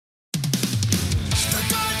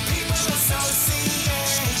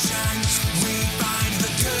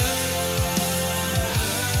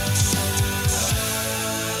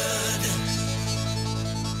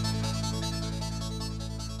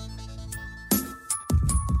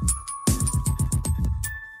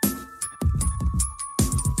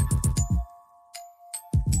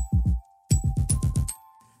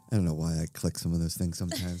I don't know why I click some of those things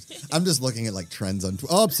sometimes. I'm just looking at like trends on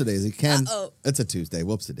Whoopsie-daisy. Ken, it's a Tuesday.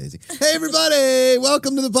 Whoopsie-daisy. Hey, everybody.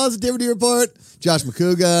 Welcome to the Positivity Report. Josh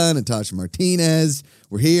McCouga, Natasha Martinez.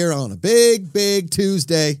 We're here on a big, big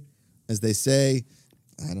Tuesday, as they say.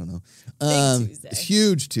 I don't know. Big Tuesday.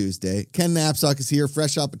 Huge Tuesday. Ken Knapsack is here,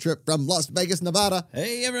 fresh off a trip from Las Vegas, Nevada.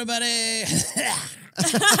 Hey, everybody.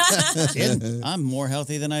 I'm more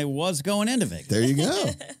healthy than I was going into Vegas. There you go.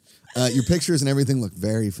 Your pictures and everything look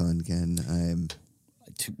very fun, Ken.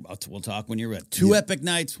 We'll talk when you're ready. Two epic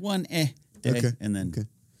nights, one day, and then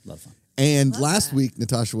a lot of fun. And last week,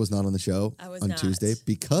 Natasha was not on the show on not. Tuesday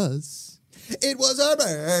because it was her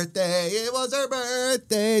birthday. It was her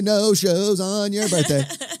birthday. No shows on your birthday.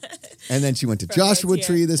 And then she went to Joshua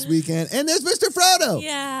Tree this weekend. And there's Mr. Frodo.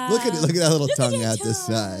 Yeah. Look at it. Look at that little tongue out the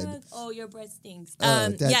side. Oh, your breath stinks.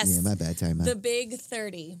 Yes. Yeah, my bad. Sorry, the big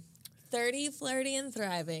 30. 30, flirty, and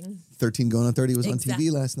thriving. 13 going on 30 was on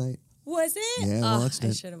TV last night. Was it? Yeah, I watched it.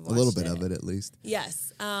 I should have watched a little bit of it, at least.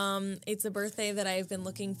 Yes. It's a birthday that I've been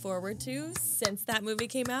looking forward to since that movie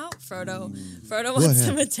came out. Frodo wants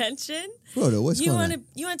some attention. Frodo, what's going on?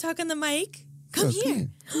 You want to talk on the mic? Come here.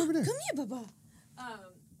 Come over there. Come here, Baba.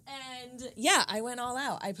 And yeah, I went all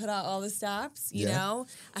out. I put out all the stops, you know.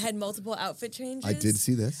 I had multiple outfit changes. I did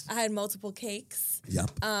see this. I had multiple cakes.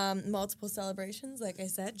 Yep. Multiple celebrations, like I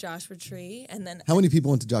said, Joshua Tree. And then how many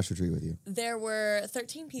people went to Joshua Tree with you? There were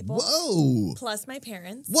 13 people. Whoa. Plus my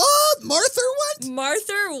parents. What? Martha went?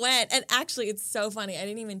 Martha went. And actually, it's so funny. I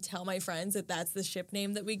didn't even tell my friends that that's the ship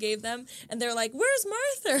name that we gave them. And they're like, where's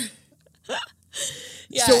Martha?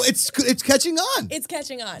 Yeah. So it's catching on. It's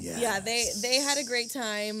catching on. Yes. Yeah, they had a great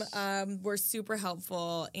time. Were super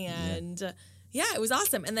helpful, and it was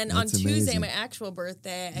awesome. And then on Tuesday, my actual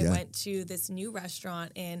birthday, I went to this new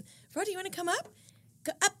restaurant. And Frodo, you want to come up?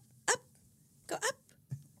 Go up, go up.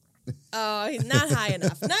 Oh, not high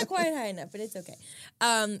enough. Not quite high enough, but it's okay.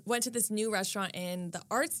 Went to this new restaurant in the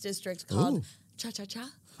Arts District called Cha Cha Cha.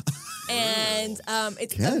 And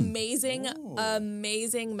it's amazing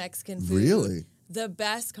Mexican food. Really? The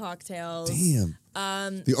best cocktails. Damn.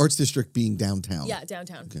 The Arts District being downtown. Yeah,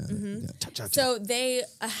 downtown. Okay. Mm-hmm. Yeah. So they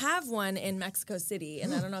have one in Mexico City,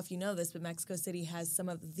 and I don't know if you know this, but Mexico City has some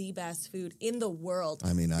of the best food in the world.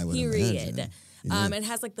 I mean, I would period. imagine. It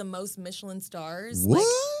has like the most Michelin stars what? Like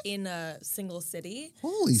in a single city.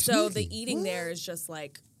 Holy shit. So the eating there is just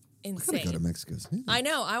like insane. I gotta go to Mexico City. I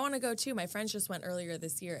know. I want to go too. My friends just went earlier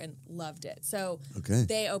this year and loved it. So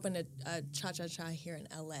they opened a cha-cha-cha here in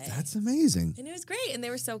LA. That's amazing. And it was great. And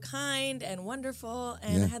they were so kind and wonderful.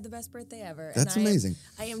 And I had the best birthday ever. That's amazing.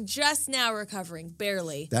 I am just now recovering,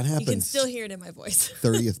 barely. That happens. You can still hear it in my voice.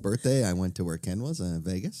 30th birthday, I went to where Ken was,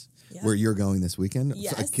 Vegas. Yeah. Where you're going this weekend.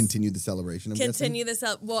 Yes. So I continued the celebration, I'm guessing.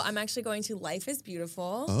 Well, I'm actually going to Life is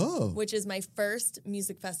Beautiful, which is my first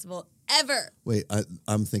music festival ever. Wait,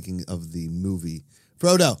 I'm thinking of the movie.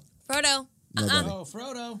 Frodo. Frodo. Oh,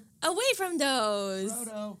 Frodo. Away from those.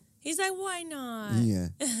 Frodo. He's like, why not? Yeah,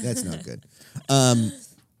 that's not good.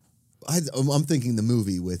 I'm thinking the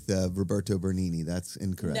movie with Roberto Bernini. That's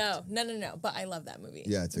incorrect. No. But I love that movie.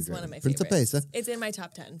 Yeah, it's one of my Principessa. favorites. It's in my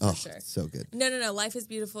top 10 for sure. So good. No. Life is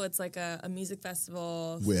Beautiful. It's like a music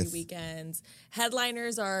festival, 3 weekends.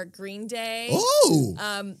 Headliners are Green Day.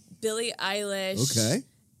 Oh! Billie Eilish. Okay.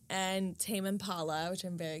 And Tame Impala, which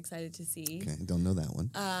I'm very excited to see. Okay, I don't know that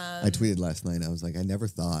one. I tweeted last night. I was like, I never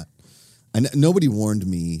thought. Nobody warned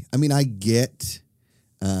me. I mean, I get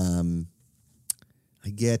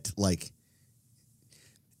like,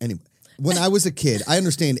 anyway, when I was a kid, I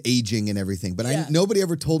understand aging and everything, but nobody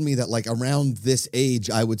ever told me that like around this age,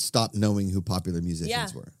 I would stop knowing who popular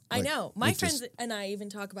musicians were. Like, I know. My friends and I even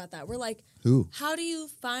talk about that. We're like, how do you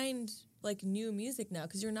find like new music now?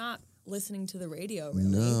 Because you're not listening to the radio, really.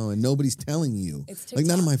 No, and nobody's telling you. It's TikTok. Like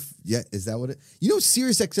none of my, is that what it, you know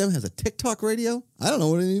Sirius XM has a TikTok radio? I don't know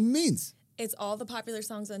what it even means. It's all the popular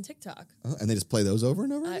songs on TikTok. And they just play those over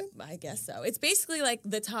and over again? I guess so. It's basically like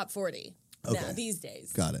the top 40 now, these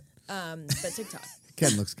days. Got it. But TikTok.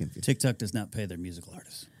 Ken looks confused. TikTok does not pay their musical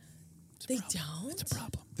artists. They don't? It's a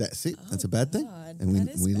problem. That's a bad thing. God. And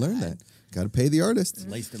we learned that. Got to pay the artists.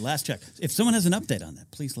 Last check. If someone has an update on that,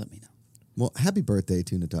 please let me know. Well, happy birthday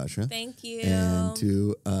to Natasha. Thank you. And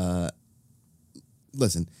to,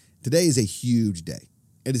 listen, today is a huge day.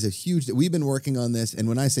 It is a huge day. We've been working on this, and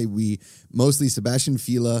when I say we, mostly Sebastian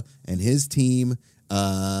Fila and his team,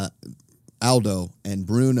 Aldo and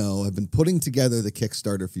Bruno, have been putting together the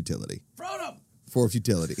Kickstarter Futility. Frodo! For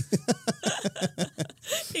Futility.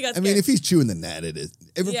 He got I mean, if he's chewing the net, it is.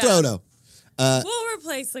 Frodo. We'll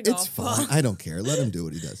replace the golf It's ball. fine. I don't care. Let him do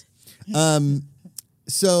what he does.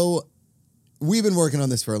 So we've been working on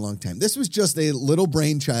this for a long time. This was just a little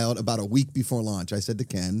brainchild about a week before launch. I said to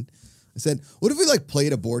Ken, what if we like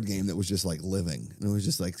played a board game that was just like living? And it was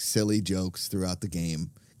just like silly jokes throughout the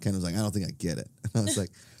game. Ken was like, I don't think I get it. And I was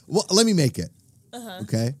like, well, let me make it.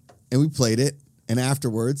 Okay. And we played it. And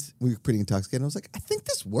afterwards, we were pretty intoxicated. And I was like, I think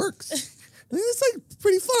this works. I think it's like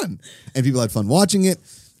pretty fun. And people had fun watching it.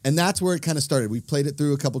 And that's where it kind of started. We played it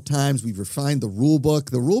through a couple times. We've refined the rule book.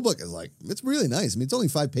 The rule book is like, it's really nice. I mean, it's only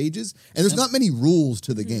 5 pages. And there's not many rules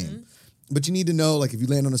to the game. But you need to know, like, if you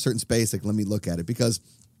land on a certain space, like, let me look at it. Because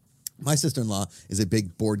my sister-in-law is a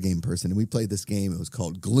big board game person. And we played this game. It was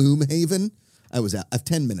called Gloomhaven. I was out.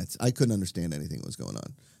 10 minutes. I couldn't understand anything that was going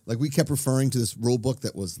on. Like, we kept referring to this rule book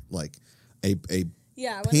that was like a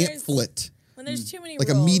pamphlet. When there's too many like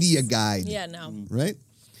rules. A media guide. Yeah, no. Right?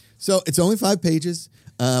 So it's only 5 pages.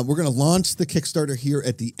 We're going to launch the Kickstarter here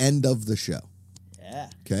at the end of the show. Yeah.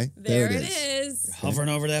 Okay? There it is. You're hovering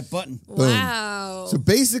over that button. Boom. Wow. So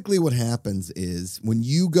basically what happens is when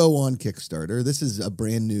you go on Kickstarter, this is a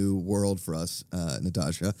brand new world for us,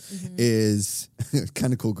 Natasha, is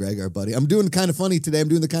kind of cool, Greg, our buddy. I'm doing Kind of Funny today. I'm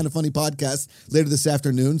doing the Kind of Funny podcast later this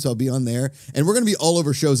afternoon, so I'll be on there. And we're going to be all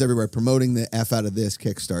over shows everywhere promoting the F out of this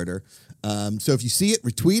Kickstarter. So if you see it,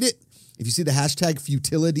 retweet it. If you see the hashtag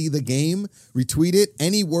Futility the game, retweet it.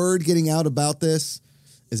 Any word getting out about this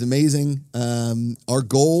is amazing. Our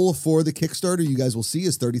goal for the Kickstarter, you guys will see,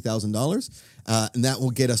 is $30,000. And that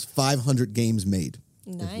will get us 500 games made.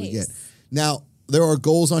 Nice. Now, there are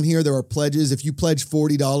goals on here. There are pledges. If you pledge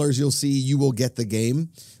 $40, you'll see you will get the game.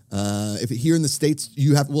 Here in the States,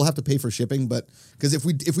 we'll have to pay for shipping, but because if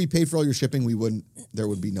we paid for all your shipping, there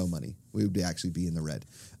would be no money. We would actually be in the red.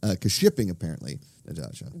 Because shipping, apparently,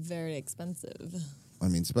 Natasha. Very expensive. I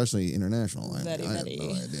mean, especially international. Very. I have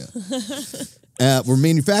no idea. We're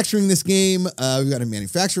manufacturing this game. We've got a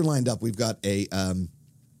manufacturer lined up. We've got a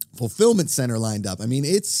fulfillment center lined up. I mean,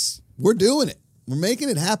 we're doing it. We're making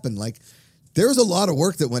it happen. Like, there was a lot of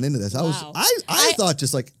work that went into this. Wow. I thought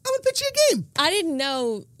just like, I'm going to pitch you a game. I didn't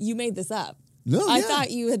know you made this up. No, I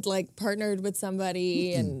thought you had like partnered with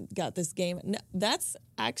somebody and got this game. No, that's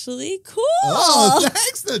actually cool. Oh,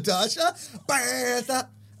 thanks, Natasha.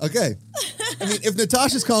 Okay. I mean, if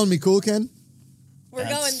Natasha's calling me cool, Ken. We're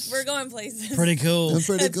going places. Pretty cool. That's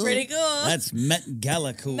pretty That's cool. pretty cool. That's Met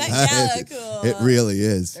Gala cool. Met Gala cool. It really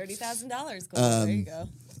is. $30,000 cool. There you go.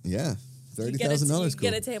 Yeah. You $30,000 cool.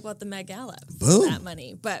 get a table at the Met Gala. Boom. That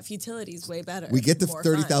money. But Futility's way better. We get the More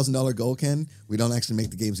fun. $30,000 goal, Ken. We don't actually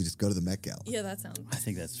make the games. We just go to the Met Gala. Yeah, that sounds. I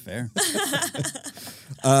think that's fair.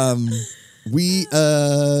 We,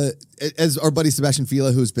 as our buddy Sebastian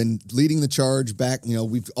Fila, who's been leading the charge back,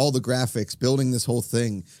 we've all the graphics, building this whole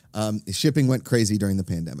thing. Shipping went crazy during the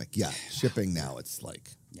pandemic. Yeah, shipping now, it's like,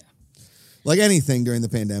 like anything during the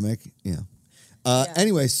pandemic.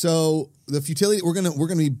 Anyway, so the Futility, we're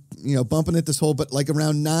gonna be bumping it this whole, but like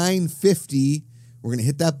around 9:50, we're gonna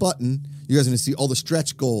hit that button. You guys are gonna see all the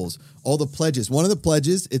stretch goals, all the pledges. One of the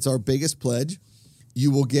pledges, it's our biggest pledge. You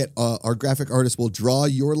will get our graphic artist will draw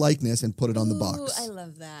your likeness and put it on the box. I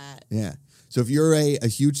love that. Yeah. So if you're a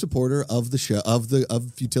huge supporter of the show of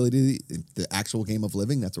Futility, the actual game of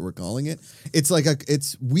living, that's what we're calling it. It's like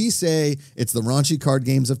we say it's the raunchy card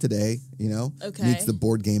games of today, Okay. meets the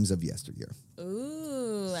board games of yesteryear.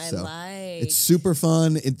 Ooh, I So, like. It's super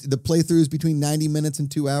fun. The playthrough is between 90 minutes and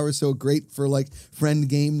 2 hours, so great for like friend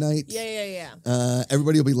game night. Yeah.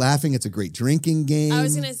 Everybody will be laughing. It's a great drinking game. I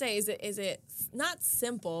was gonna say, is it not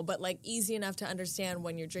simple, but like easy enough to understand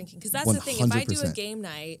when you're drinking? Because that's the thing. If I do a 100%. game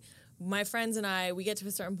night, my friends and I, we get to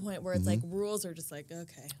a certain point where it's like rules are just like,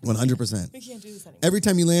 okay, 100%. we can't do this anymore. Every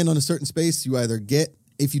time you land on a certain space, you either get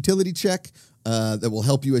a futility check that will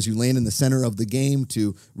help you as you land in the center of the game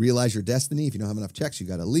to realize your destiny. If you don't have enough checks, you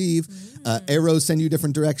got to leave. Arrows send you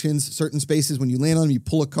different directions. Certain spaces, when you land on them, you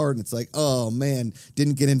pull a card, and it's like, oh, man,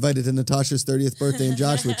 didn't get invited to Natasha's 30th birthday in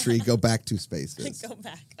Joshua Tree. Go back 2 spaces. Go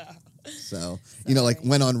back up. So, like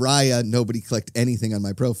when on Raya, nobody clicked anything on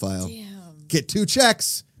my profile. Damn. Get 2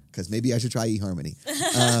 checks, because maybe I should try eHarmony.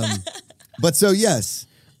 But so, yes,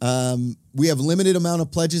 we have limited amount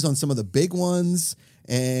of pledges on some of the big ones.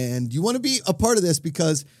 And you want to be a part of this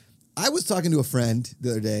because I was talking to a friend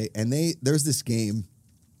the other day, and there's this game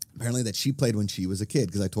apparently that she played when she was a kid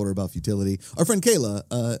because I told her about Futility. Our friend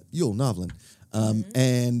Kayla, Yule Novlin,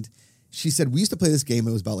 and she said we used to play this game.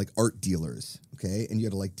 It was about like art dealers, okay? And you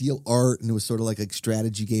had to like deal art, and it was sort of like a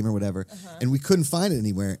strategy game or whatever. And we couldn't find it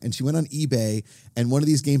anywhere. And she went on eBay, and one of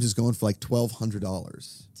these games is going for like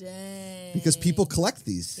 $1,200. Dang. Because people collect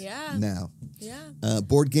these now. Yeah.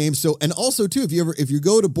 Board games. So, and also too, if you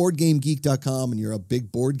go to boardgamegeek.com and you're a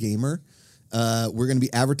big board gamer, we're going to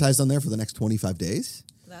be advertised on there for the next 25 days.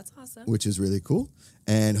 That's awesome. Which is really cool.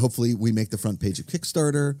 And hopefully we make the front page of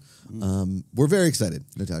Kickstarter. We're very excited,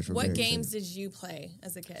 Natasha. What games did you play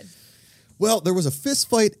as a kid? Well, there was a fist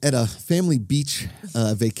fight at a family beach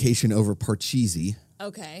vacation over Parcheesi.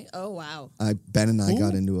 Okay. Oh, wow. Ben and I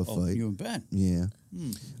got into a fight. You and Ben? Yeah.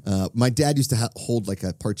 My dad used to hold like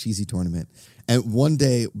a Parcheesi tournament. And one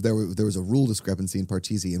day there was a rule discrepancy in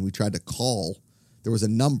Parcheesi, and we tried to call. There was a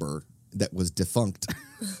number that was defunct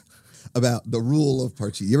about the rule of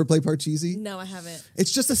Parcheesi. You ever play Parcheesi? No, I haven't.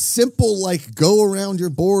 It's just a simple, like, go around your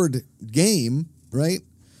board game, right?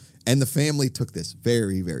 And the family took this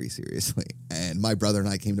very, very seriously. And my brother and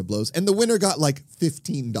I came to blows. And the winner got like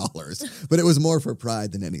 $15. But it was more for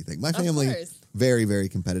pride than anything. My family, very, very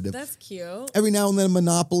competitive. That's cute. Every now and then a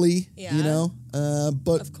Monopoly, you know.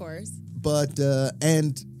 But of course. But,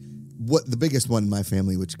 and what the biggest one in my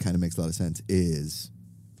family, which kind of makes a lot of sense, is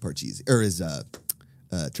Parcheesi, or is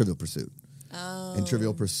Trivial Pursuit. Oh. And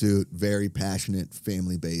Trivial Pursuit, very passionate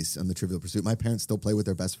family base on the Trivial Pursuit. My parents still play with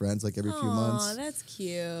their best friends like every few months. Oh, that's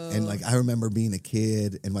cute. And like I remember being a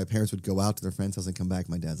kid, and my parents would go out to their friends' house and come back.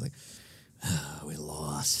 My dad's like, "Oh, we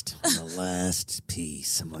lost the last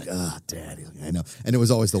piece." I'm like, "Oh, Daddy, I know." And it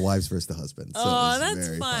was always the wives versus the husbands. So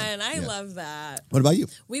that's fun. I love that. What about you?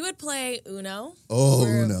 We would play Uno. Oh,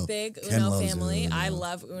 We're Uno. a big Ken Uno loves family. Uno. I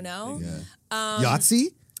love Uno. Yeah. Yahtzee?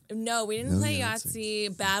 No, we didn't play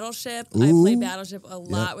Yahtzee. Battleship. Ooh. I played Battleship a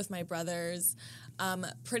lot with my brothers.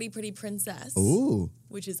 Pretty Princess. Ooh.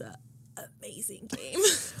 Which is a amazing game.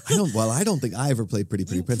 I don't think I ever played Pretty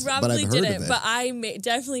Princess, but I've heard of it. But I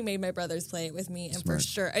definitely made my brothers play it with me, and for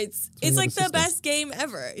sure, it's like the best game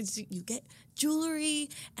ever. You get jewelry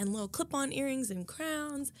and little clip-on earrings and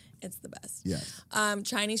crowns. It's the best. Yes.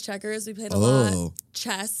 Chinese checkers, we played a lot.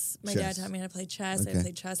 Chess. My dad taught me how to play chess. I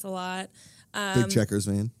played chess a lot. Big checkers,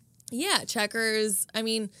 man. Yeah, checkers. I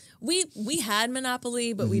mean, we had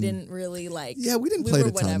Monopoly, but we didn't really like. Yeah, we didn't play it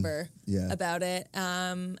a ton. Whatever about it.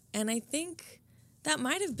 And I think that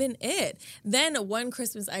might have been it. Then one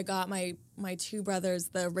Christmas, I got my two brothers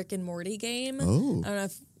the Rick and Morty game. Oh, I don't know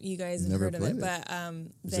if you guys have heard of it, but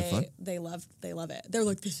they love it. They're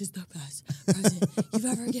like, "This is the best present you've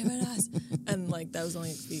ever given us," and like that was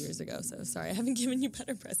only a few years ago. So sorry, I haven't given you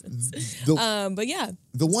better presents. But yeah,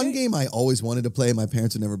 the one game I always wanted to play, my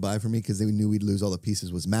parents would never buy for me because they knew we'd lose all the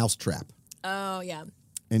pieces, was Mousetrap. Oh yeah.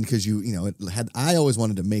 And because I always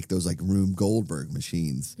wanted to make those like Rube Goldberg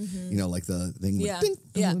machines, like the thing with ding,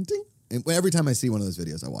 ding, ding. And every time I see one of those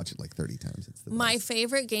videos, I watch it like 30 times. It's the My best.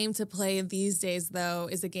 favorite game to play these days, though,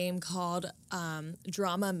 is a game called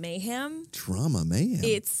Drama Mayhem. Drama Mayhem?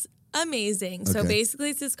 It's amazing. Okay. So basically,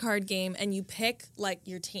 it's this card game, and you pick like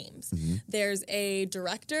your teams. Mm-hmm. There's a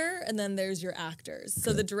director, and then there's your actors.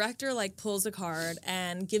 So the director like pulls a card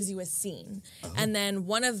and gives you a scene, and then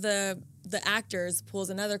one of the actors pulls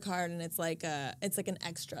another card, and it's like an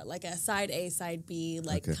extra, like a side A, side B,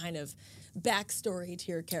 like kind of backstory to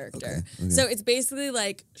your character. Okay. So it's basically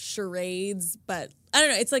like charades, but I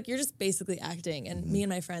don't know. It's like you're just basically acting, and me and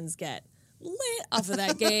my friends get lit off of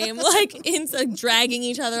that game, like dragging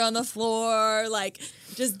each other on the floor, like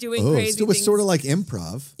just doing crazy so things. it's sort of like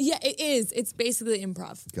improv. Yeah, it is. It's basically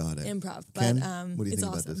improv. Got it. Improv. Ken, But what do you think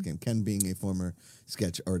awesome. about this game? Ken being a former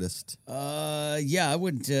sketch artist. I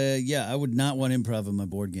would. I would not want improv in my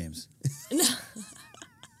board games.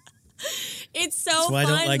 It's so That's why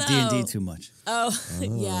fun, I don't like D&D too much. Oh,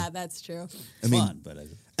 yeah, that's true. It's fun, but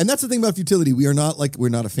and that's the thing about Futility. We're not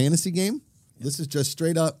a fantasy game. This is just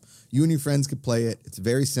straight up. You and your friends could play it. It's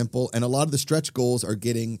very simple, and a lot of the stretch goals are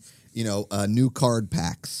getting new card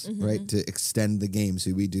packs, right, to extend the game.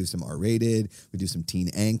 So we do some R-rated, we do some teen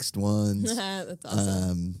angst ones. That's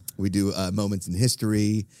awesome. We do moments in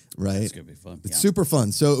history, right? It's gonna be fun. It's super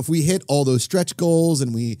fun. So if we hit all those stretch goals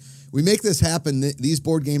and we make this happen, these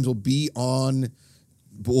board games will be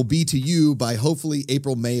to you by hopefully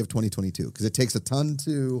April, May of 2022, because it takes a ton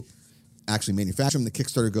to actually manufacture them. The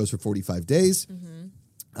Kickstarter goes for 45 days.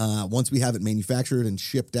 Once we have it manufactured and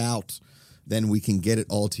shipped out, then we can get it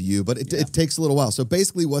all to you. But it takes a little while. So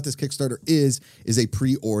basically what this Kickstarter is a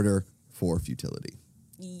pre-order for Futility.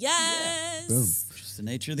 Yes. Boom. Just the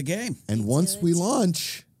nature of the game. And once we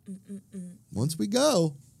launch, once we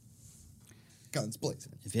go, guns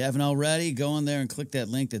blazing. If you haven't already, go on there and click that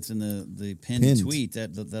link that's in the pinned tweet.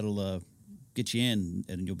 That'll get you in,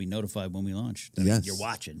 and you'll be notified when we launch. I mean, you're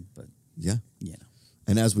watching, but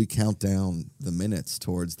And as we count down the minutes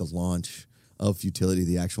towards the launch of Futility,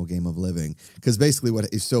 the actual game of living, because basically when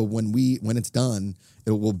it's done,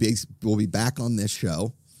 we'll be back on this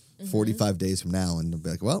show 45 days from now, and we'll be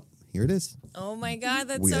like, well, here it is. Oh my God,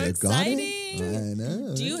 that's We so either got it exciting. exciting. I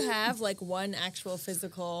know. Do you have like one actual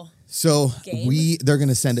physical game? They're going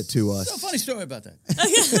to send it to us. So funny story about that.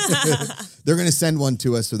 They're going to send one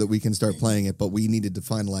to us so that we can start playing it, but we needed to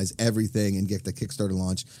finalize everything and get the Kickstarter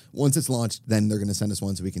launch. Once it's launched, then they're going to send us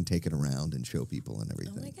one so we can take it around and show people and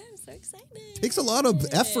everything. Oh my God, I'm so excited. It takes a lot of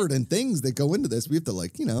effort and things that go into this. We have to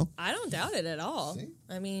I don't doubt it at all. See?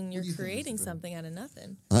 I mean, you're creating something out of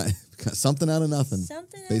nothing. Something out of nothing.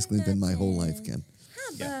 Something basically out of been my whole nothing. life, Ken.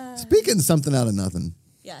 Yeah. Speaking of something out of nothing.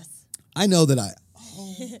 Yes. I know that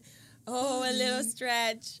Oh, a little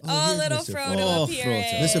stretch. Oh, little Mr. Frodo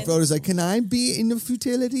appearance. Mr. Frodo's like, can I be in the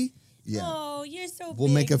futility? Yeah. Oh, you're so We'll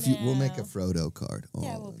big make a now. we'll make a Frodo card. Oh,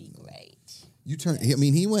 That will be great. You turn. I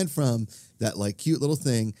mean, he went from that like cute little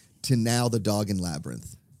thing to now the dog in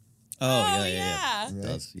Labyrinth. Oh yeah. Right? It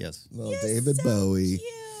does, yes. Little You're David so Bowie.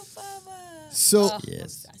 Cute, Bubba. So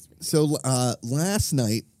Yes. So last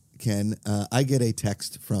night, Ken, I get a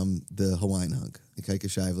text from the Hawaiian hunk, Ikaika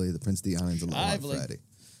Shively, the Prince of the Islands, and Aloha Friday.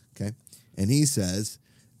 Okay, and he says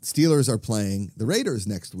Steelers are playing the Raiders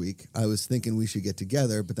next week. I was thinking we should get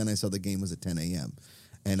together, but then I saw the game was at 10 a.m.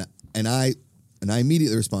 and I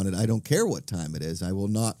immediately responded, I don't care what time it is. I will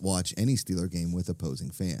not watch any Steeler game with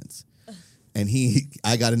opposing fans. And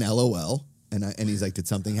I got an LOL, and he's like, did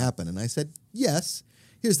something happen? And I said, yes.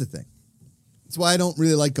 Here's the thing. That's why I don't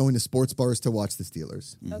really like going to sports bars to watch the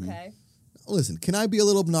Steelers. Mm-hmm. Okay. Listen, can I be a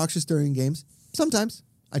little obnoxious during games? Sometimes.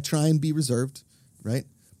 I try and be reserved, right?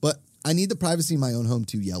 But I need the privacy in my own home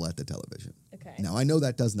to yell at the television. Okay. Now, I know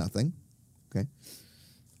that does nothing, okay?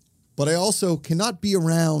 But I also cannot be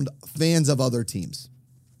around fans of other teams.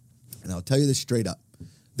 And I'll tell you this straight up.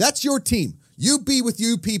 That's your team. You be with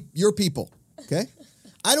your people, okay?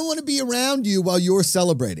 I don't want to be around you while you're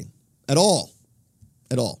celebrating at all.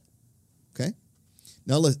 At all. Okay?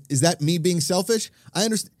 Now, is that me being selfish? I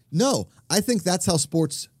understand. No, I think that's how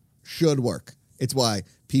sports should work. It's why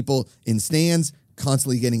people in stands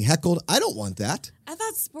constantly getting heckled. I don't want that. I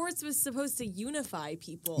thought sports was supposed to unify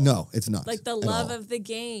people. No, it's not. Like the love of the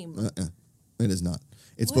game. It is not.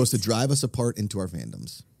 It's supposed to drive us apart into our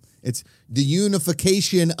fandoms. It's the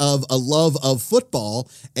unification of a love of football,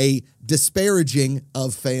 a disparaging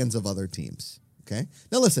of fans of other teams. Okay?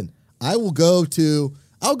 Now listen, I'll go to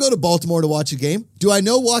Baltimore to watch a game. Do I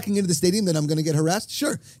know walking into the stadium that I'm going to get harassed?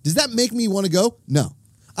 Sure. Does that make me want to go? No.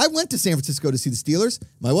 I went to San Francisco to see the Steelers.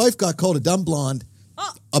 My wife got called a dumb blonde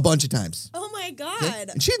a bunch of times. Oh my God. Okay?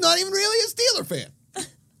 And she's not even really a Steeler fan.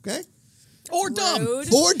 Okay? Or dumb.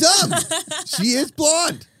 Rude. Or dumb. She is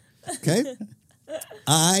blonde. Okay?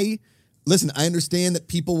 I understand that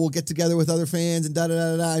people will get together with other fans and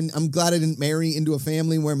da-da-da-da. And I'm glad I didn't marry into a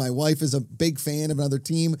family where my wife is a big fan of another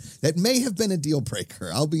team. That may have been a deal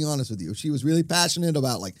breaker. I'll be honest with you. If she was really passionate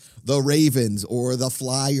about like the Ravens or the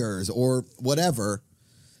Flyers or whatever,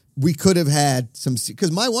 we could have had some,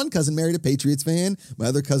 because my one cousin married a Patriots fan. My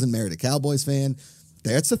other cousin married a Cowboys fan.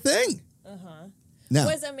 That's the thing. Now,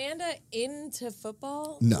 was Amanda into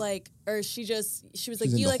football? No. Or she was like,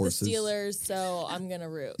 you like horses. the Steelers, so I'm going to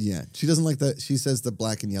root. Yeah. She doesn't like she says the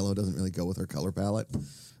black and yellow doesn't really go with her color palette.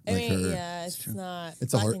 It's not.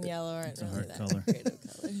 It's black a heart. and yellow aren't really that color. creative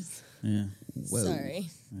colors. Yeah. Whoa. Sorry.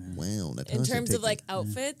 Wow. Natasha In terms of taking like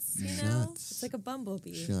outfits, you know? shots. It's like a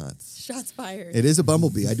bumblebee. Shots. Shots fired. It is a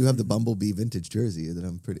bumblebee. I do have the bumblebee vintage jersey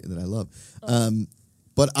that I love.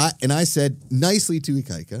 But I said nicely to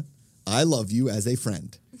Ikaika, I love you as a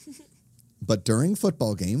friend. But during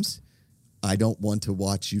football games, I don't want to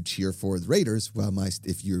watch you cheer for the Raiders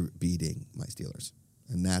if you're beating my Steelers.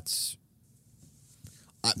 And that's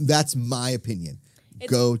my opinion.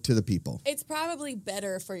 Go to the people. It's probably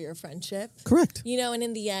better for your friendship. Correct. You know, and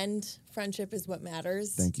in the end, friendship is what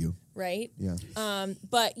matters. Thank you. Right? Yeah.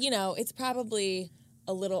 But, you know, it's probably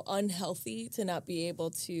a little unhealthy to not be able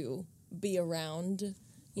to be around,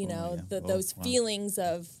 those feelings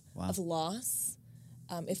of loss,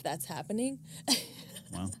 if that's happening.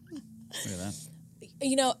 Wow. Look at that.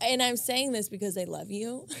 You know, and I'm saying this because I love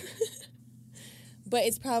you. But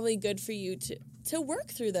it's probably good for you to work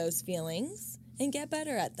through those feelings and get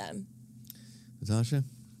better at them. Natasha,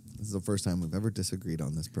 this is the first time we've ever disagreed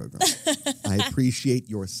on this program. I appreciate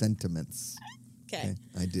your sentiments. Okay.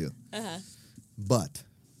 I do. Uh-huh. But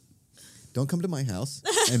don't come to my house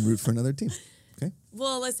and root for another team. Okay?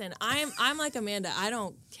 Well, listen, I'm like Amanda. I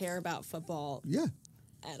don't care about football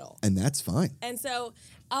at all. And that's fine. And so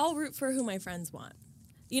I'll root for who my friends want.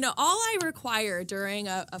 You know, all I require during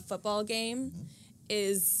a football game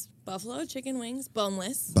is buffalo chicken wings,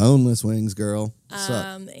 boneless. Boneless wings, girl.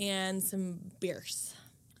 And some beers.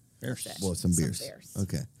 Beers. Well, some beers.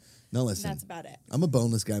 Okay. Now listen. That's about it. I'm a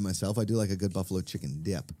boneless guy myself. I do like a good buffalo chicken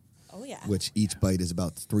dip. Oh, yeah. Which each bite is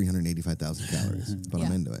about 385,000 calories. But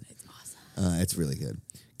I'm into it. It's awesome. It's really good.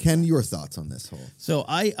 Ken, your thoughts on this whole? So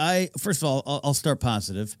I first of all, I'll start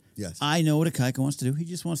positive. Yes. I know what a Kaika wants to do. He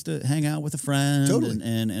just wants to hang out with a friend. Totally.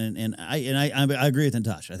 And I agree with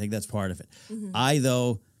Natasha. I think that's part of it.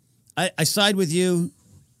 I side with you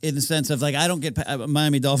in the sense of, like, I don't get I'm a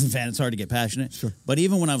Miami Dolphin fan. It's hard to get passionate. Sure. But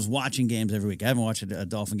even when I was watching games every week, I haven't watched a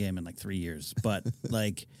Dolphin game in like 3 years. But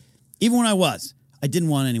like, even when I didn't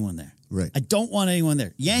want anyone there. Right. I don't want anyone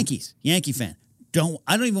there. Yankee fan.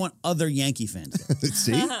 I don't even want other Yankee fans there.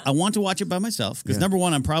 See? I want to watch it by myself because number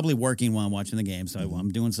one, I'm probably working while I'm watching the game, so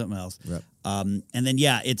I'm doing something else. Right. And then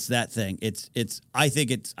it's that thing. I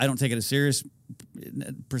don't take it as serious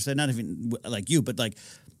per se. Not even like you, but like,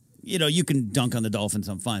 you can dunk on the Dolphins.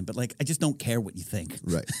 I'm fine, but like, I just don't care what you think.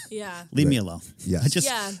 Right. Yeah. Leave me alone.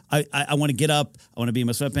 Yes. I want to get up. I want to be in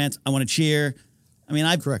my sweatpants. I want to cheer. I mean,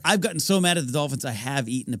 I've gotten so mad at the Dolphins, I have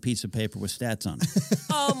eaten a piece of paper with stats on it.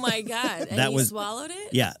 Oh, my God. And you swallowed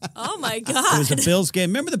it? Yeah. Oh, my God. It was a Bills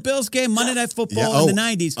game. Remember the Bills game, Monday Night Football in the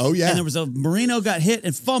 90s? Oh, yeah. And there was Marino got hit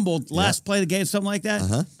and fumbled last play of the game, something like that.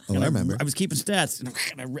 Uh-huh. Oh, I remember. I was keeping stats. And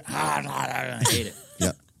I hate it.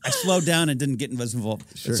 Yeah. I slowed down and didn't get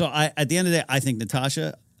involved. Sure. So at the end of the day, I think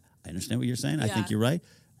Natasha, I understand what you're saying. I think you're right.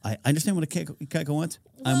 I understand what a Keiko wants.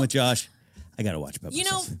 I'm with Josh. I got to watch about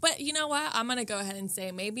myself. But you know what? I'm going to go ahead and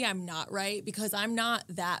say maybe I'm not right because I'm not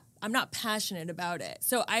passionate about it.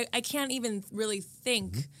 So I can't even really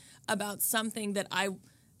think about something that I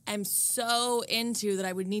am so into that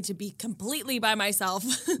I would need to be completely by myself.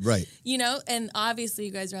 Right. And obviously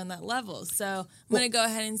you guys are on that level. So I'm going to go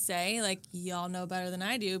ahead and say, like, y'all know better than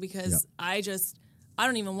I do because I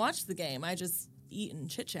don't even watch the game. I just eat and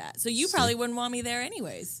chit chat. So you probably wouldn't want me there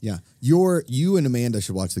anyways. Yeah. You and Amanda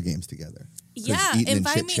should watch the games together. Yeah,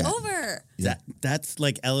 invite me over. Yeah. That's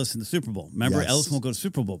like Ellis in the Super Bowl. Remember, Ellis won't go to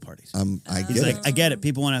Super Bowl parties. I He's get like, it. I get it.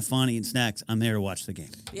 People want to have fun, eating snacks. I'm there to watch the game.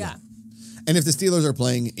 Yeah. And if the Steelers are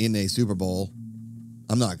playing in a Super Bowl,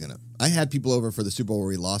 I'm not going to. I had people over for the Super Bowl where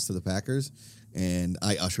we lost to the Packers, and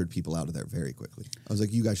I ushered people out of there very quickly. I was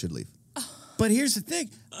like, you guys should leave. But here's the thing.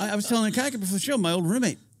 I was telling Kaika before the show, my old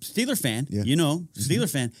roommate, Steeler fan,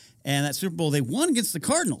 Steeler fan, and that Super Bowl, they won against the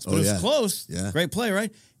Cardinals, but it was close. Yeah. Great play,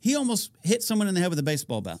 right? He almost hit someone in the head with a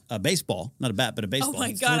baseball bat. A baseball, not a bat, but a baseball. Oh, my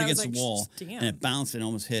He God. threw it I was against like, the wall, damn. and it bounced and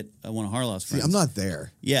almost hit one of Harlow's friends. See, I'm not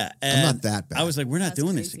there. Yeah. I'm not that bad. I was like, we're not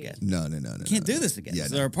doing this crazy. again. No. Can't do this again. Yeah,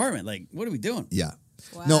 It's our apartment. Like, what are we doing? Yeah.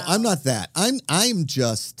 Wow. No, I'm not that. I'm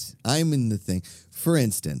in the thing. For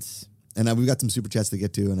instance, and we've got some super chats to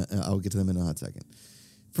get to, and I'll get to them in a hot second.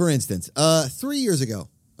 For instance, 3 years ago,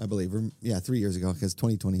 I believe, 3 years ago, because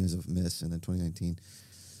 2020 was a miss, and then 2019.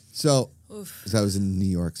 So I was in New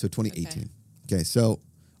York, so 2018. Okay, so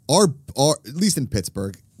our at least in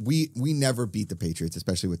Pittsburgh, we never beat the Patriots,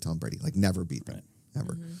 especially with Tom Brady. Like, never beat them,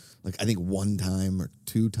 ever. Like, I think one time or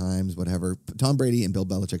two times, whatever. Tom Brady and Bill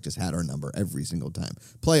Belichick just had our number every single time.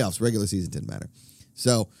 Playoffs, regular season, didn't matter.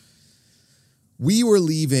 So we were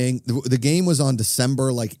leaving. The game was on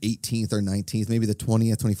December, like, 18th or 19th, maybe the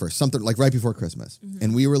 20th, 21st, something like right before Christmas.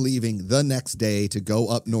 And we were leaving the next day to go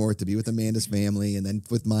up north to be with Amanda's family and then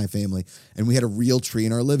with my family. And we had a real tree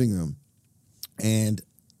in our living room. And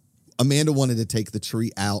Amanda wanted to take the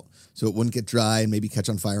tree out so it wouldn't get dry and maybe catch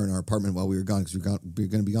on fire in our apartment while we were gone because we were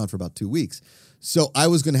going to be gone for about 2 weeks. So I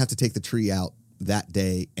was going to have to take the tree out that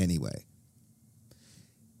day anyway.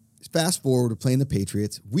 Fast forward, we're playing the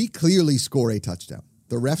Patriots. We clearly score a touchdown.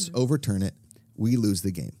 The refs overturn it. We lose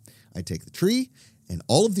the game. I take the tree and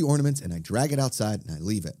all of the ornaments and I drag it outside and I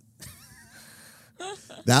leave it.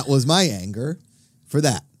 That was my anger for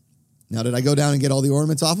that. Now, did I go down and get all the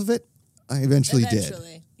ornaments off of it? I eventually did.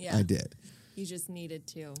 Yeah. I did. You just needed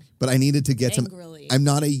to. But I needed to get Angrily. I'm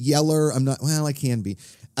not a yeller. I can be.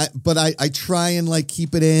 But I try and, like,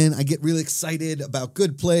 keep it in. I get really excited about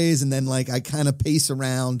good plays, and then, like, I kind of pace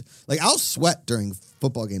around. Like, I'll sweat during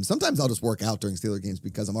football games. Sometimes I'll just work out during Steeler games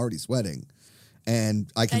because I'm already sweating.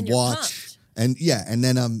 And I can watch. Pumped. And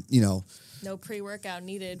then I'm, no pre-workout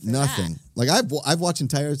needed for nothing. that. Like, I've watched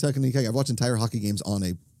entire hockey games on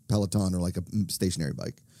a Peloton or, like, a stationary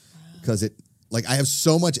bike. Because I have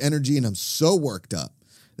so much energy and I'm so worked up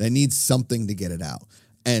that I need something to get it out.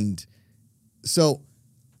 And so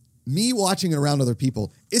me watching it around other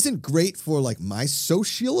people isn't great for, like, my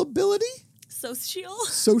social ability.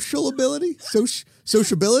 Sociability?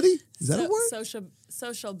 Sociability? Is that a word?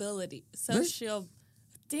 Sociability.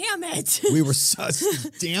 Damn it. We were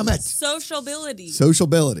damn it. Sociability.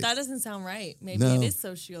 That doesn't sound right. Maybe it is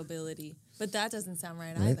sociability. But that doesn't sound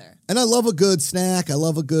right either. And I love a good snack. I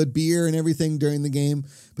love a good beer and everything during the game.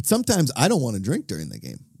 But sometimes I don't want to drink during the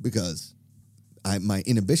game because my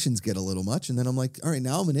inhibitions get a little much, and then I'm like, all right,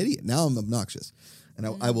 now I'm an idiot. Now I'm obnoxious. And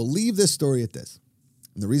I will leave this story at this.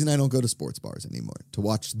 And the reason I don't go to sports bars anymore to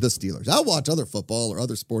watch the Steelers, I'll watch other football or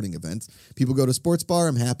other sporting events. People go to sports bar,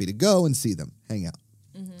 I'm happy to go and see them, hang out.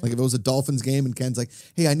 Like if it was a Dolphins game and Ken's like,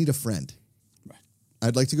 hey, I need a friend. Right.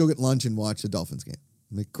 I'd like to go get lunch and watch the Dolphins game.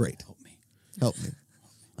 I'm like, great. Help me.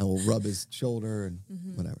 I will rub his shoulder and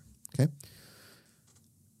whatever. Okay.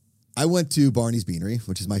 I went to Barney's Beanery,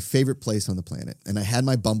 which is my favorite place on the planet, and I had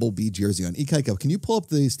my Bumblebee jersey on. Ikaiko, can you pull up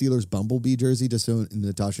the Steelers Bumblebee jersey just so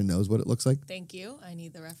Natasha knows what it looks like? Thank you. I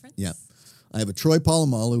need the reference. Yeah. I have a Troy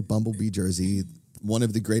Polamalu Bumblebee jersey, one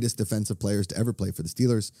of the greatest defensive players to ever play for the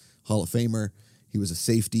Steelers, Hall of Famer. He was a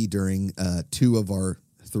safety during 2 of our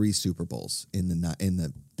 3 Super Bowls in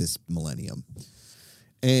this millennium.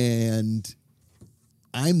 And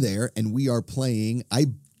I'm there, and we are playing, I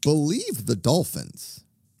believe, the Dolphins.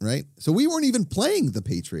 Right? So we weren't even playing the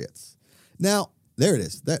Patriots. Now, there it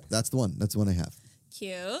is. That's the one. That's the one I have.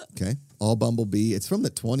 Cute. Okay. All Bumblebee. It's from the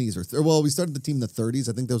 20s or well, we started the team in the 30s.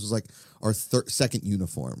 I think this was like our second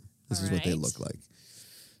uniform. This is what they look like.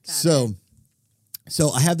 So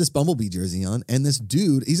I have this Bumblebee jersey on, and this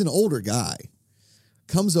dude, he's an older guy,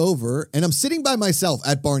 comes over, and I'm sitting by myself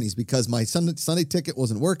at Barney's because my Sunday ticket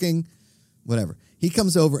wasn't working, whatever. He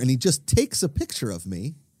comes over, and he just takes a picture of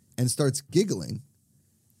me and starts giggling.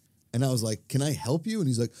 And I was like, can I help you? And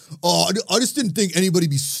he's like, oh, I just didn't think anybody'd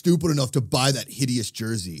be stupid enough to buy that hideous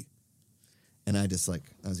jersey. And I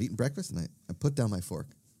was eating breakfast, and I put down my fork.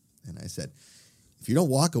 And I said, if you don't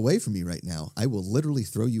walk away from me right now, I will literally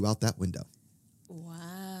throw you out that window. Wow.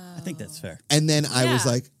 I think that's fair. And then I was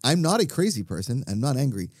like, I'm not a crazy person. I'm not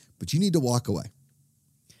angry, but you need to walk away.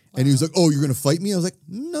 Wow. And he was like, oh, you're going to fight me? I was like,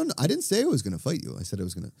 no, I didn't say I was going to fight you. I said I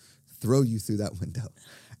was going to throw you through that window.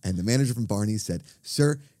 And the manager from Barney's said,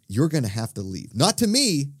 sir, you're going to have to leave. Not to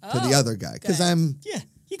me, to the other guy. Because I'm... Yeah,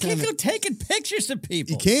 you can't go taking pictures of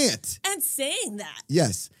people. You can't. And saying that.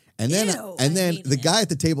 Yes. And then the guy at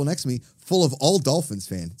the table next to me, full of all Dolphins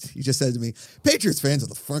fans, he just said to me, Patriots fans are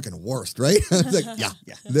the fucking worst, right? I was like, yeah,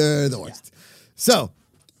 they're the worst. Yeah. So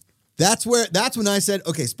that's when I said,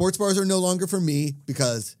 okay, sports bars are no longer for me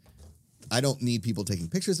because I don't need people taking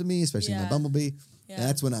pictures of me, especially my Bumblebee. Yeah.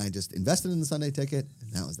 That's when I just invested in the Sunday ticket,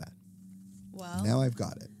 and that was that. Well, now I've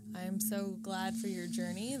got it. I'm so glad for your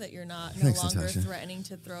journey that you're no longer Natasha. Threatening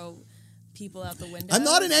to throw people out the window. I'm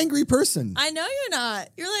not an angry person. I know you're not.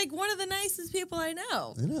 You're like one of the nicest people I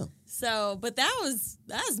know. I know. So, but that was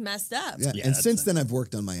messed up. Yeah, and since then I've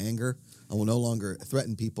worked on my anger. I will no longer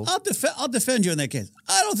threaten people. I'll defend you in that case.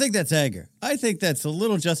 I don't think that's anger. I think that's a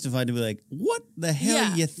little justified to be like, what the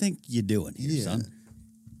hell you think you're doing here, son?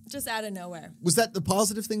 Just out of nowhere. Was that the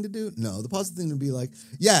positive thing to do? No, the positive thing would be like,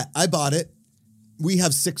 yeah, I bought it. We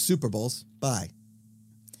have 6 Super Bowls. Bye.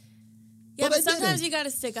 Yeah, but sometimes you got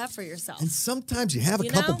to stick up for yourself. And sometimes you have a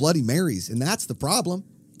couple Bloody Marys, and that's the problem.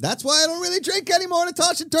 That's why I don't really drink anymore,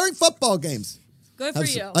 Natasha, during football games. Good for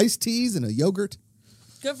you. Iced teas and a yogurt.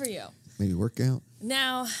 Good for you. Maybe work out.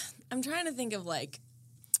 Now, I'm trying to think of like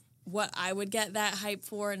what I would get that hype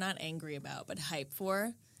for, not angry about, but hype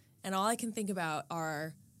for. And all I can think about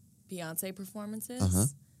are Beyonce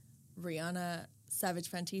performances, Rihanna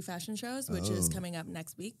Savage Fenty fashion shows, which is coming up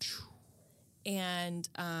next week. And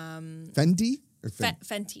Fendi? Or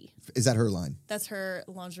Fenty. Is that her line? That's her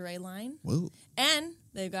lingerie line. Whoa. And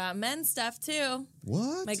they've got men's stuff too.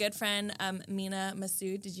 What? My good friend Mina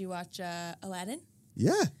Masood, did you watch Aladdin?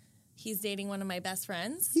 Yeah. He's dating one of my best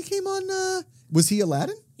friends. He came on, was he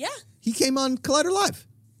Aladdin? Yeah. He came on Collider Live.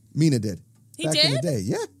 Mina did. He Back did? in the day,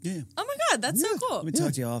 yeah. Oh my God, that's so cool. Let me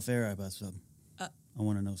talk to you off air about something. I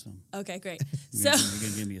want to know something. Okay, great. You're going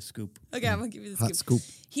to give me a scoop. Okay, I'm going to give you the Hot scoop.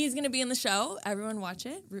 He's going to be in the show. Everyone watch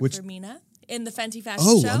it. Root for Mina. In the Fenty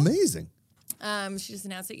fashion show. Oh, amazing. She just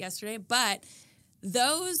announced it yesterday. But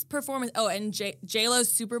those performances... Oh, and J-Lo's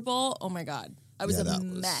Super Bowl. Oh, my God. I was a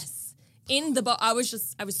mess. In the... I was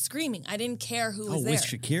screaming. I didn't care who was there. Oh, with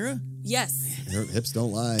Shakira? Yes. Her hips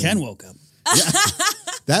don't lie. Ken woke up. Yeah.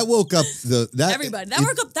 That woke up everybody.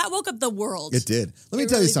 That woke up the world. It did. Let me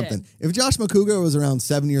tell you something. If Josh McCougar was around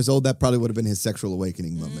 7 years old, that probably would have been his sexual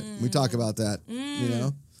awakening moment. We talk about that. You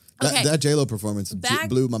know, that J-Lo performance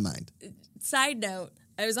blew my mind. Side note: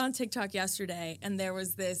 I was on TikTok yesterday, and there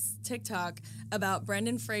was this TikTok about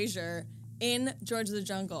Brendan Fraser in George of the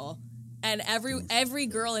Jungle, and every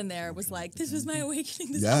girl in there was like, "This was my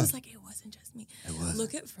awakening." I was like, "It wasn't just me." It was.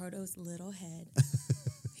 Look at Frodo's little head.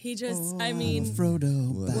 He just,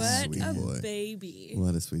 Frodo. What a baby.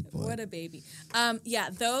 What a sweet boy. What a baby. Yeah,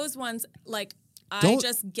 those ones, like, I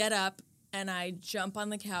just get up and I jump on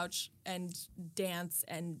the couch and dance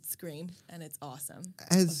and scream, and it's awesome.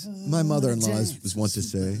 As my mother-in-law was wont to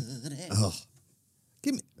say, oh,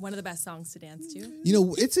 give me. One of the best songs to dance to. You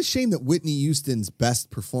know, it's a shame that Whitney Houston's best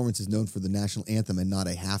performance is known for the national anthem and not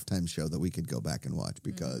a halftime show that we could go back and watch,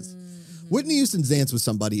 because Whitney Houston's Dance with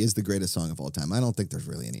Somebody is the greatest song of all time. I don't think there's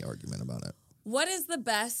really any argument about it. What is the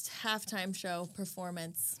best halftime show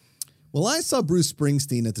performance? Well, I saw Bruce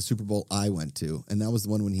Springsteen at the Super Bowl I went to, and that was the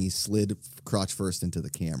one when he slid crotch first into the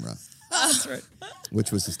camera. That's right.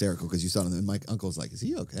 Which was hysterical because you saw it, and my uncle's like, "Is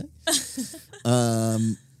he okay?"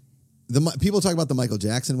 People talk about the Michael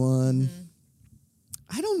Jackson one.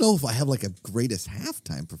 I don't know if I have like a greatest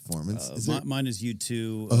halftime performance. Mine is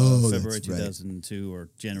U2, February 2002 or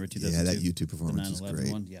January 2002. Yeah, that U2 performance was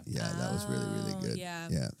great. One. Yeah, that was really, really good.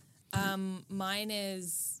 Yeah. Mine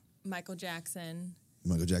is Michael Jackson.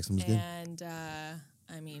 Michael Jackson was good. And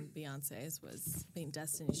I mean, Beyonce's was being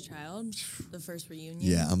Destiny's Child, the first reunion.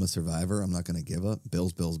 Yeah, I'm a survivor. I'm not going to give up.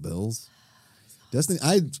 Bills, Bills, Bills. Destiny.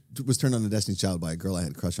 I was turned on to Destiny's Child by a girl I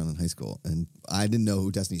had a crush on in high school, and I didn't know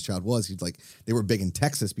who Destiny's Child was. She's like, they were big in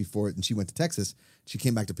Texas before it, and she went to Texas. She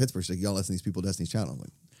came back to Pittsburgh. She's like, y'all listen to these people, Destiny's Child. I'm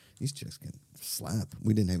like, these chicks can slap.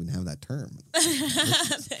 We didn't even have that term.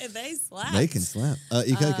 They slap. They can slap.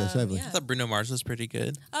 Yeah. I thought Bruno Mars was pretty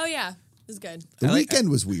good. Oh, yeah. It was good. The Weeknd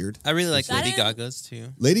was weird. I really like Lady Gaga's too.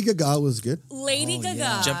 Lady Gaga was good. Lady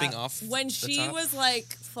Gaga. Jumping off when she was like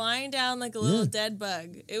flying down like a little dead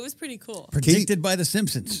bug. It was pretty cool. Predicted by The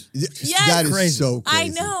Simpsons. Yes. That is Crazy. so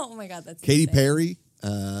crazy. I know. Oh my God, that's Katy insane. Perry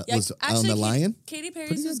was on the lion. Katy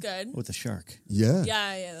Perry's was good. With the shark. Yeah.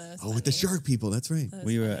 Yeah, that was funny. With the shark people. That's right.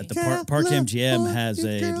 We were at the Park MGM has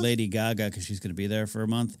a Lady Gaga because she's going to be there for a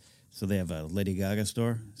month. So they have a Lady Gaga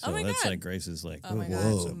store. So oh my that's God. like Grace's like, oh my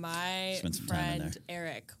whoa. gosh, my Spend some time in friend there.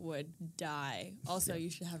 Eric would die. Also, you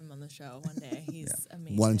should have him on the show one day. He's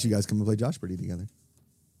amazing. Why don't you guys come and play Josh Birdie together?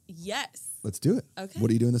 Yes. Let's do it. Okay. What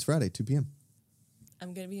are you doing this Friday, 2 p.m.?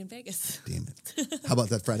 I'm going to be in Vegas. Damn it. How about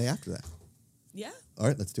that Friday after that? Yeah. All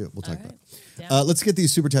right, let's do it. We'll talk about it. Down. Let's get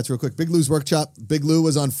these super chats real quick. Big Lou's workshop. Big Lou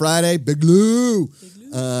was on Friday. Big Lou.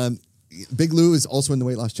 Big Lou is also in the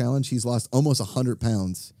weight loss challenge. He's lost almost 100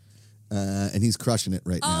 pounds. And he's crushing it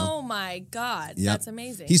right now. Oh my God. Yep. That's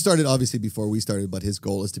amazing. He started obviously before we started, but his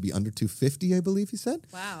goal is to be under 250, I believe he said.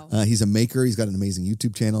 Wow. He's a maker. He's got an amazing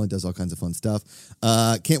YouTube channel. He does all kinds of fun stuff.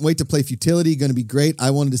 Can't wait to play Futility. Going to be great.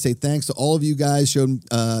 I wanted to say thanks to all of you guys. Showed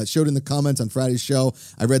in the comments on Friday's show.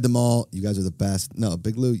 I read them all. You guys are the best. No,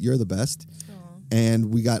 Big Lou, you're the best.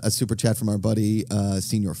 And we got a super chat from our buddy,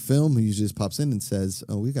 Senior Film, who usually just pops in and says,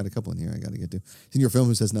 oh, we got a couple in here I got to get to. Senior Film,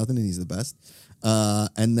 who says nothing, and he's the best.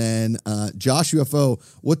 And then Josh UFO,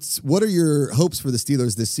 what are your hopes for the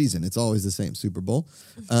Steelers this season? It's always the same, Super Bowl.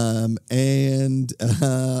 And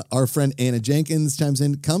our friend Anna Jenkins chimes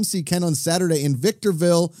in, come see Ken on Saturday in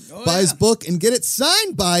Victorville, buy his book, and get it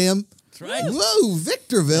signed by him. That's right. Whoa,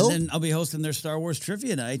 Victorville. And then I'll be hosting their Star Wars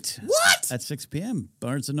trivia night. What? At 6 p.m.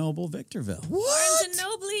 Barnes & Noble, Victorville. What? Barnes &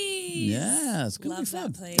 Nobles. Yeah, it's going to be fun.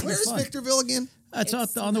 Love that place. Where's Victorville again? It's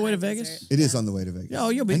on the way to Vegas. It is on the way to Vegas. Oh,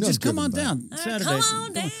 you'll be. Just come on down Saturday. Come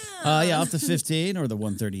on down. Yeah, off the 15 or the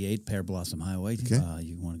 138 Pear Blossom Highway. Okay.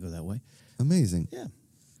 You want to go that way? Amazing. Yeah,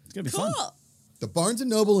 it's gonna be Cool. fun. The Barnes &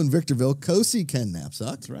 Noble in Victorville, Cozy Ken Knapsack.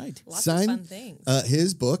 That's right. Lots Sign of fun things.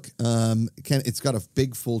 His book. Ken, it's got a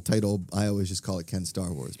big full title. I always just call it Ken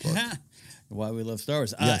Star Wars book. Why We Love Star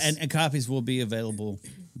Wars. Yes. And copies will be available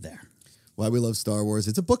there. Why We Love Star Wars.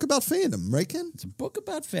 It's a book about fandom, right, Ken? It's a book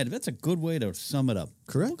about fandom. That's a good way to sum it up.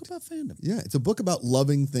 Correct. A book about fandom. Yeah, it's a book about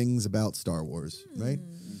loving things about Star Wars, right?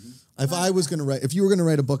 Mm-hmm. If you were going to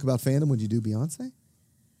write a book about fandom, would you do Beyonce?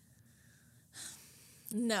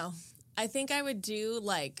 No. I think I would do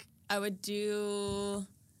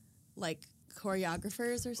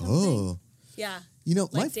choreographers or something. Oh. Yeah. You know,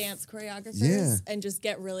 like dance choreographers. Yeah. And just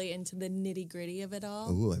get really into the nitty-gritty of it all.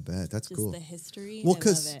 Oh, I bet. That's just cool. the history. Well, I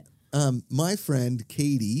because love it. my friend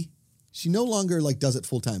Katie, she no longer does it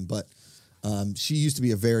full time, but she used to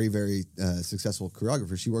be a very, very successful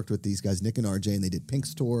choreographer. She worked with these guys, Nick and RJ, and they did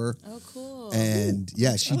Pink's tour. Oh, cool. And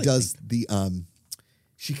yeah, she like does the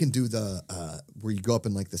she can do the where you go up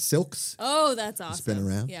in like the silks. Oh, that's awesome. Spin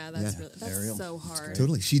around. Yeah, that's Aerial. so hard.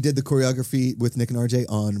 Totally. She did the choreography with Nick and RJ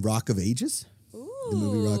on Rock of Ages. Ooh, The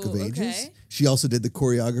movie Rock of Ages. Okay. She also did the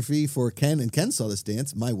choreography for Ken, and Ken saw this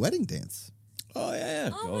dance, My Wedding Dance. Oh,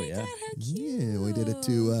 yeah. Oh, my God, how cute. Yeah, we did it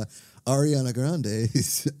to Ariana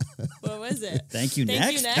Grande's. What was it? Thank you,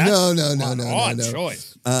 next. No. Odd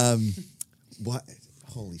choice. What?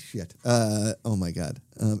 Holy shit. Oh, my God.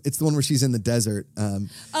 It's the one where she's in the desert. I'm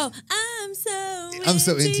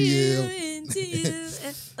so into you.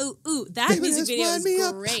 Ooh, that Baby, music just video wind is me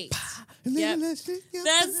up. great. Yep.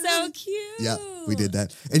 That's so cute. Yeah, we did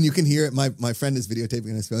that. And you can hear it. My friend is videotaping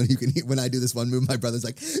on his phone. You can hear when I do this one move, my brother's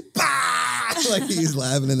like, bah! Like he's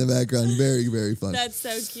laughing in the background. Very, very fun. That's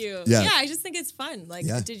so cute. Yeah. I just think it's fun. Like,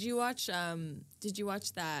 did you watch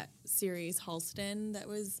that series Halston that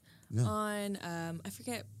was on I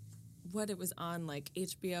forget what it was on, like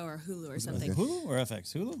HBO or Hulu or something. Hulu or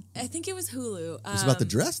FX? Hulu? I think it was Hulu. It's about the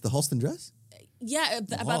dress, the Halston dress? Yeah,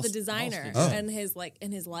 about the designer and his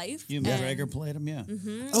life. Hugh McGregor played him, yeah.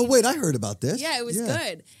 Mm-hmm. Oh, wait, I heard about this. Yeah, it was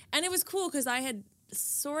good. And it was cool because I had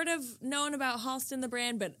sort of known about Halston the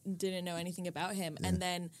brand, but didn't know anything about him. Yeah. And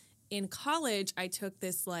then in college, I took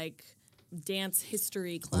this like dance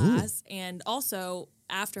history class, and also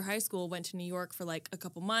after high school went to New York for like a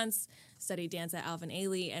couple months, studied dance at Alvin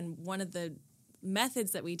Ailey, and one of the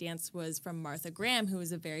methods that we danced was from Martha Graham, who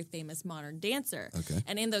is a very famous modern dancer. Okay.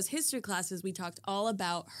 And in those history classes, we talked all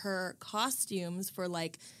about her costumes for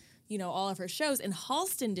like, you know, all of her shows, and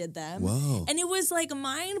Halston did them. Whoa. And it was like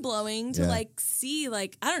mind blowing to like see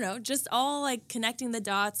like, I don't know, just all like connecting the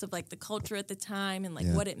dots of like the culture at the time and like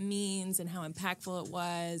what it means and how impactful it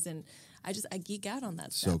was. And I geek out on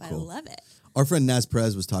that stuff. Cool. I love it. Our friend Naz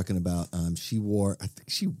Perez was talking about she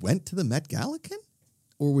went to the Met Gala, Ken?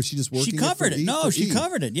 Or was she just working? She covered it. She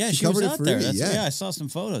covered it. Yeah, she was out there. I saw some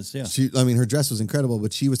photos. Yeah, her dress was incredible.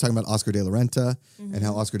 But she was talking about Oscar de la Renta and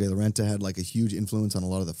how Oscar de la Renta had like a huge influence on a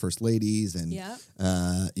lot of the first ladies, and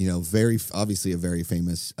very obviously a very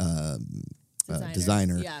famous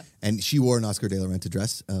designer. Yeah. And she wore an Oscar de la Renta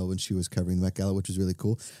dress when she was covering the Met Gala, which was really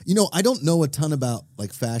cool. You know, I don't know a ton about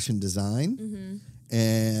like fashion design,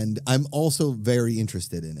 and I'm also very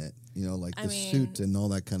interested in it. You know, like suit and all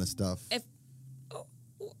that kind of stuff.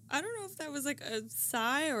 I don't know if that was like a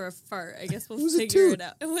sigh or a fart. I guess we'll figure it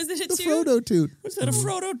out. Was it a toot? Frodo toot. Was that a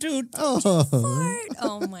Frodo toot? Oh. Fart.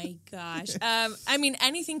 Oh my gosh. I mean,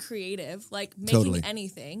 anything creative, like making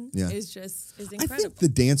anything, is incredible. I think the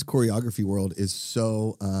dance choreography world is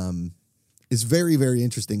so is very, very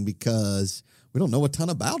interesting because we don't know a ton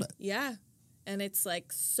about it. Yeah. And it's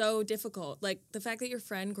like so difficult. Like the fact that your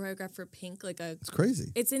friend choreographed for Pink, it's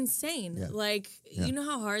crazy. It's insane. Yeah. Like, you know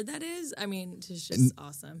how hard that is? I mean, it's just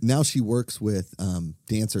awesome. Now she works with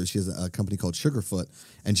dancers. She has a company called Sugarfoot,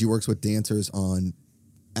 and she works with dancers on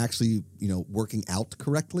actually, working out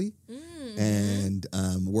correctly and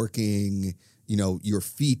working, your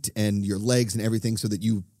feet and your legs and everything so that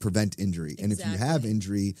you prevent injury. Exactly. And if you have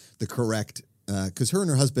injury, the correct, because her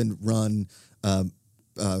and her husband run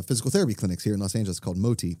physical therapy clinics here in Los Angeles called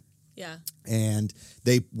Moti. Yeah. And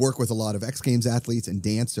they work with a lot of X Games athletes and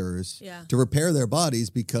dancers to repair their bodies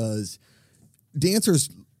because dancers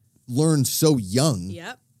learn so young.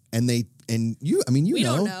 Yep. And we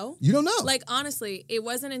don't know. You don't know. Like, honestly, it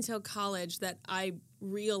wasn't until college that I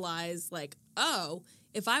realized, like, oh,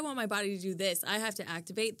 if I want my body to do this, I have to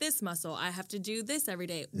activate this muscle. I have to do this every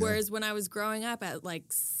day. Yeah. Whereas when I was growing up at like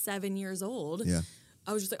 7 years old,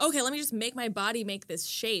 I was just like, okay, let me just make my body make this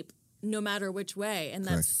shape no matter which way. And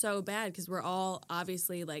that's so bad because we're all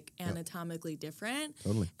obviously like anatomically different.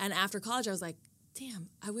 Totally. And after college, I was like, damn,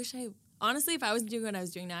 honestly, if I was doing what I was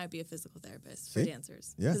doing now, I'd be a physical therapist for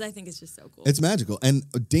dancers. Yeah. Because I think it's just so cool. It's magical. And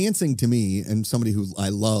dancing to me, and somebody who I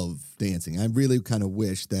love dancing, I really kind of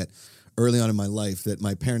wish that early on in my life that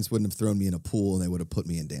my parents wouldn't have thrown me in a pool and they would have put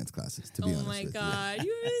me in dance classes, to be honest with you. Oh my God,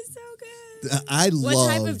 you are so good. I love what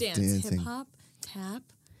type of dance? Dancing. Hip-hop? Tap?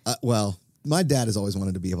 Well, my dad has always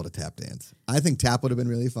wanted to be able to tap dance. I think tap would have been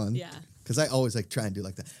really fun. Yeah. Because I always like try and do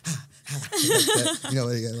like that.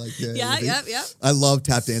 Like that. Yep. I love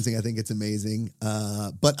tap dancing. I think it's amazing.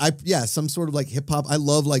 But some sort of like hip hop. I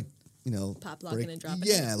love like, pop locking and dropping.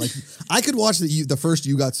 Yeah, like I could watch the first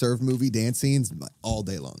You Got Served movie dance scenes all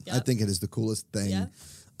day long. Yep. I think it is the coolest thing. Yep.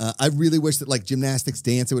 I really wish that like gymnastics,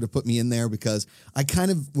 dance, it would have put me in there because I kind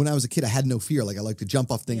of, when I was a kid, I had no fear. Like I like to jump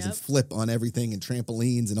off things and flip on everything and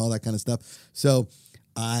trampolines and all that kind of stuff. So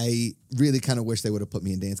I really kind of wish they would have put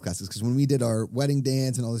me in dance classes because when we did our wedding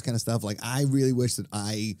dance and all this kind of stuff, like I really wish that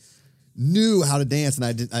I knew how to dance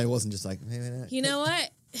and I wasn't just like, hey, you know what?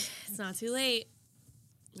 It's not too late.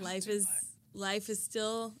 Life is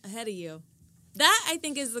still ahead of you. That I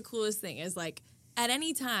think is the coolest thing is like at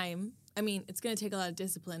any time. I mean, it's going to take a lot of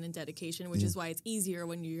discipline and dedication, which is why it's easier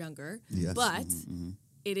when you're younger. Yes. But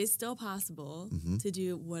it is still possible to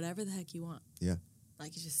do whatever the heck you want. Yeah.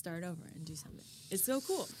 Like you just start over and do something. It's so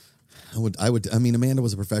cool. I mean, Amanda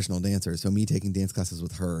was a professional dancer, so me taking dance classes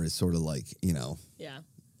with her is sort of like, Yeah.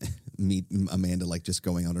 meet Amanda like just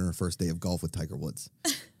going out on her first day of golf with Tiger Woods.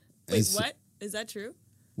 Wait, what? Is that true?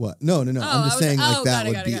 What? No. I'm just saying like that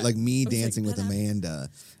would be like me dancing with Amanda.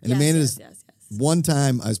 And Amanda's One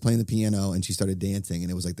time I was playing the piano and she started dancing,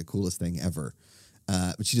 and it was like the coolest thing ever.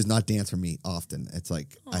 But she does not dance for me often. It's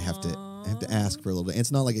like I have to ask for a little bit.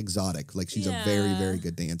 It's not like exotic. Like she's a very, very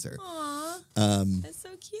good dancer. Aww. That's so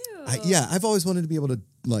cute. I've always wanted to be able to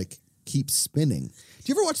like keep spinning. Do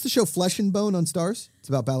you ever watch the show Flesh and Bone on Stars? It's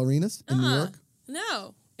about ballerinas in New York.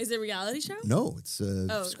 No. Is it a reality show? No, it's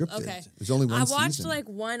scripted. Okay. There's only one season. I watched like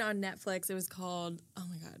one on Netflix. It was called, oh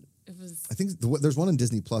my God. It was. I think there's one on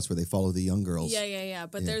Disney Plus where they follow the young girls. Yeah.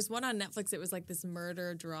 But there's one on Netflix. It was like this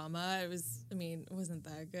murder drama. It wasn't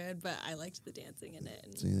that good, but I liked the dancing in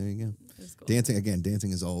it. See, there you go. It was cool.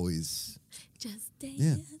 Dancing is always. Just dance.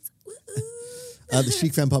 Yeah. The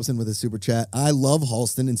Chic Femme pops in with a super chat. I love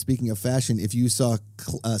Halston, and speaking of fashion, if you saw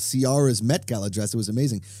Ciara's Met Gala dress, it was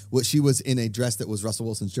amazing. She was in a dress that was Russell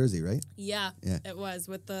Wilson's jersey, right? Yeah. It was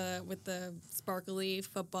with the sparkly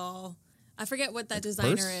football. I forget what that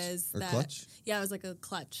designer is. Or clutch? Yeah, it was like a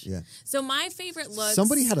clutch. Yeah. So my favorite look.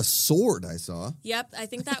 Somebody had a sword, I saw. Yep, I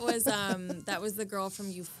think that was the girl from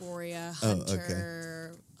Euphoria,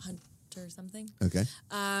 Hunter something. Okay.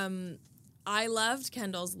 I loved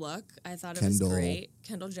Kendall's look. I thought it was great.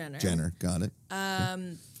 Kendall Jenner. Got it.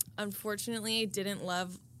 Unfortunately, didn't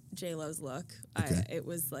love J-Lo's look. Okay. It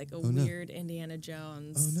was like a weird Indiana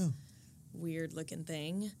Jones. Oh no. Weird looking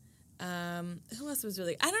thing. Who else was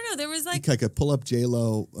really? I don't know. There was like I could pull up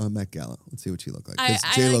J-Lo Met Gala. Let's see what she looked like. Because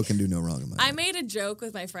J-Lo can do no wrong in my I made a joke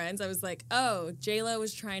with my friends. I was like, "Oh, J-Lo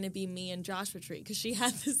was trying to be me in Joshua Tree because she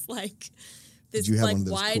had this wide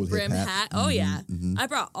cool brim hat. Oh yeah, mm-hmm. I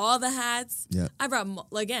brought all the hats. Yeah, I brought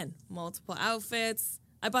multiple outfits.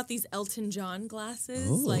 I bought these Elton John glasses,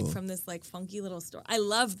 from this funky little store. I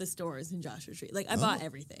love the stores in Joshua Tree. I bought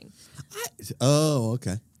everything.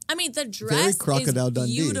 Okay. I mean, the dress is Dundee.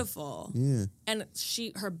 beautiful. Yeah. And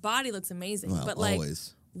her body looks amazing. Well, but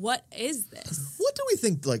always. What is this? What do we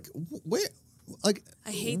think? Where?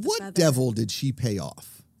 I hate the what feather. devil did she pay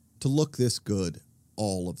off to look this good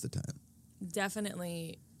all of the time?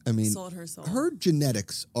 Definitely. Sold her soul. Her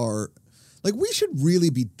genetics are we should really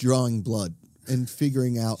be drawing blood and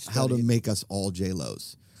figuring out how to make us all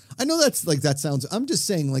J-Los. I know that's that sounds. I'm just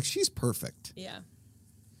saying she's perfect. Yeah.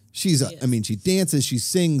 She dances, she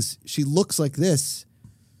sings, she looks like this.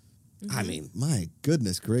 Mm-hmm. My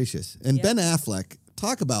goodness gracious. And Ben Affleck,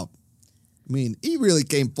 talk about, he really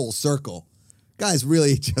came full circle. Guy's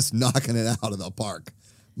really just knocking it out of the park.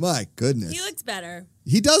 My goodness. He looks better.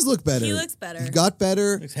 He does look better. He looks better. He got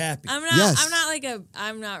better. Looks happy.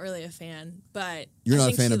 I'm not really a fan, but you're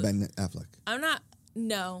not a fan of Ben Affleck. I'm not.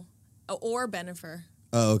 No, or Bennifer.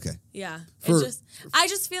 Oh, okay. Yeah. I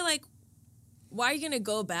just feel like, why are you going to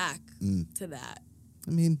go back to that?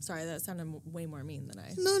 Sorry, that sounded way more mean than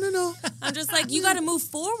I. No. I'm just you got to move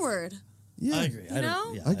forward. Yeah, I agree.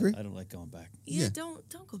 I agree. I don't like going back. Yeah, don't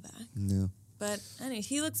go back. No. But anyway,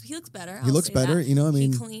 he looks better. He looks better. He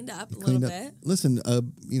cleaned up a little bit. Listen,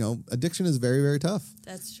 addiction is very, very tough.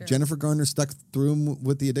 That's true. Jennifer Garner stuck through him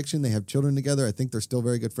with the addiction. They have children together. I think they're still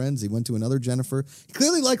very good friends. He went to another Jennifer. He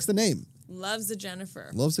clearly likes the name. Loves a Jennifer.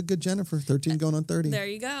 Loves a good Jennifer. 13 going on 30. There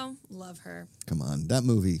you go. Love her. Come on, that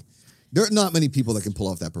movie. There are not many people that can pull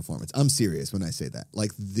off that performance. I'm serious when I say that.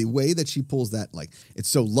 The way that she pulls that, it's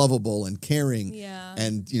so lovable and caring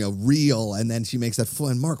and, real. And then she makes that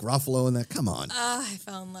fun Mark Ruffalo and that. Come on. I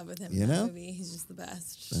fell in love with him in that movie. He's just the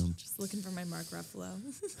best. Just looking for my Mark Ruffalo.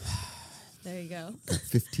 There you go. Got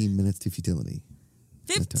 15 minutes to futility.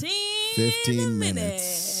 15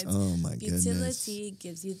 minutes. Oh, my goodness. Futility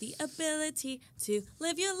gives you the ability to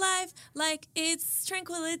live your life like it's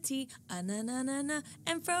tranquility. Na-na-na-na.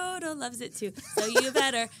 And Frodo loves it too. So you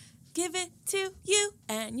better give it to you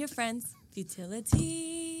and your friends.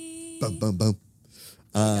 Futility. Boom, boom, boom.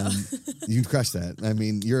 You crushed that.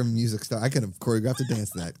 You're a music star. I could have choreographed a dance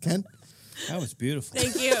to that. Ken? That was beautiful.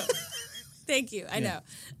 Thank you. Thank you. I know.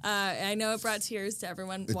 I know it brought tears to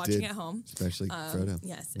everyone watching at home. Especially Frodo.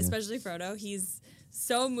 Yes, especially Frodo. He's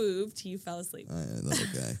so moved he fell asleep. I love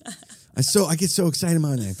that guy. I get so excited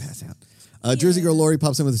about it and I pass out. Jersey Girl Lori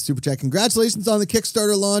pops in with a super chat. Congratulations on the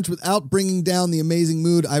Kickstarter launch. Without bringing down the amazing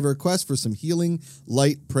mood, I have a request for some healing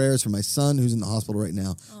light prayers for my son who's in the hospital right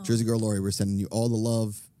now. Oh. Jersey Girl Lori, we're sending you all the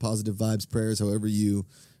love, positive vibes, prayers, however you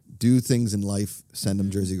do things in life. Send them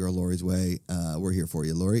Jersey Girl Lori's way. We're here for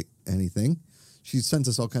you, Lori. Anything. She sends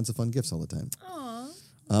us all kinds of fun gifts all the time.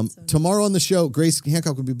 Aww. Tomorrow on the show, Grace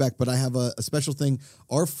Hancock will be back, but I have a special thing.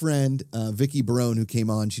 Our friend, Vicky Barone, who came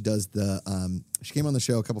on, she came on the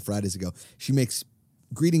show a couple Fridays ago. She makes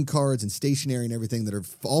greeting cards and stationery and everything that are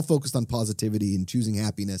all focused on positivity and choosing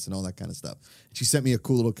happiness and all that kind of stuff. She sent me a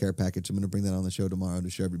cool little care package. I'm going to bring that on the show tomorrow to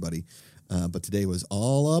show everybody. But today was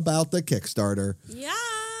all about the Kickstarter. Yeah.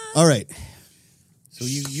 All right.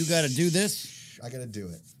 So you got to do this. I got to do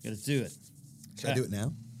it. Got to do it. Should I do it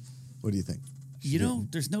now? What do you think?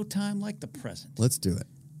 There's no time like the present. Let's do it.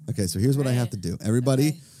 Okay, so here's what I have to do.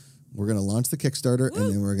 Everybody, we're going to launch the Kickstarter,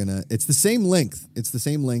 and then we're going to... It's the same length. It's the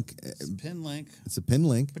same link. It's a pin link. It's a pin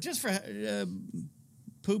link. But just for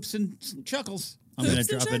poops and chuckles, I'm going to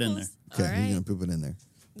drop it in there. Okay, right. you're going to poop it in there.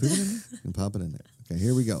 Poop it in there and pop it in there. Okay,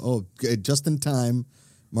 here we go. Oh, just in time,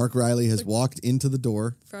 Mark Riley has walked into the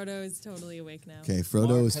door. Frodo is totally awake now. Okay,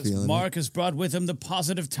 Frodo is feeling Mark has brought with him the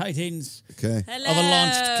positive tidings Okay. Hello. of a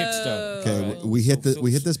launched Kickstarter. Okay, All right. we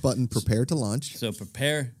hit this button, prepare to launch. So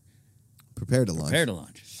prepare to launch. to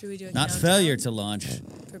launch. Should we do a Not countdown? failure to launch.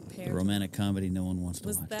 Prepare. The romantic comedy no one wants to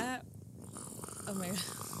Was watch. that? Oh my god.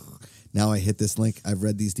 Now I hit this link. I've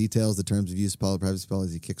read these details, the terms of use, privacy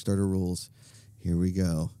policy, Kickstarter rules. Here we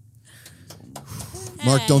go.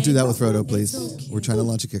 Mark, don't do that with Frodo, please. okay. We're trying to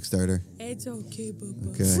launch a Kickstarter. It's okay, Boo.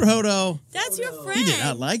 Okay. Frodo. That's your friend. He did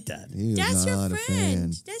not like that. He is That's your not a fan.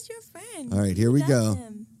 friend. That's your friend. All right, here we That's go.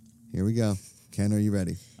 him. Here we go. Ken, are you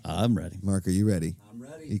ready? I'm ready. Mark, are you ready? I'm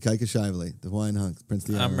ready. Ikaika Shively, the Hawaiian Hunk, Prince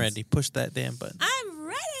of the I'm Islands. ready. Push that damn button. I'm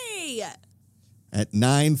ready. At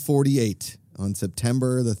 9:48 on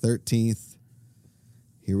September the 13th.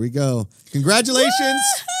 Here we go. Congratulations.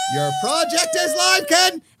 Your project is live,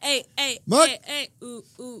 Ken. Hey, Mark. hey, ooh.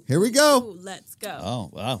 Here we go. Ooh, let's go. Oh,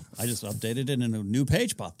 wow. I just updated it and a new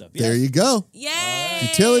page popped up. There you go. Yay!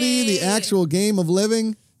 Futility, the actual game of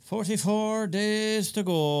living. 44 days to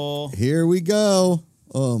go. Here we go.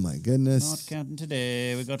 Oh my Not goodness. counting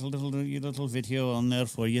today. We got a little video on there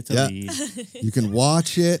for you to Yeah. read. You can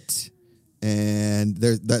watch it, and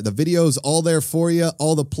the video's all there for you.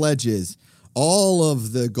 All the pledges, all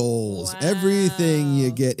of the goals, Wow. everything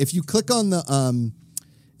you get. If you click on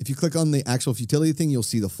the actual futility thing, you'll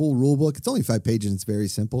see the full rule book. It's only 5 pages. And it's very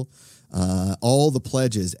simple. All the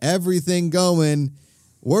pledges, everything going.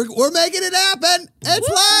 We're making it happen. It's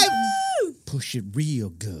live. Push it real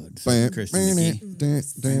good. Bam, Kristen McGee.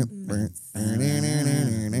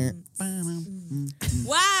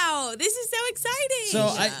 Wow, this is so exciting.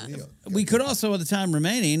 So we could also, at the time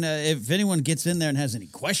remaining, if anyone gets in there and has any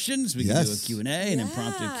questions, we can do a Yes. Q&A, an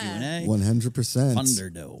impromptu Q&A. 100%.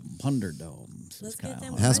 Punderdome. Let's get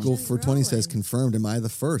them Haskell questions for 20 says, rolling. confirmed. Am I the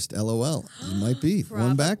first? LOL. You might be.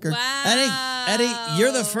 One backer. Wow. Eddie,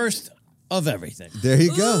 you're the first of everything. There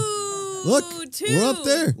you go. Ooh, Look, 2. we're up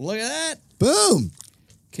there. Look at that. Boom.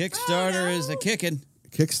 Kickstarter is a kicking.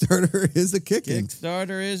 Kickstarter is a kicking.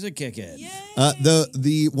 Kickstarter is a kicking. Yay.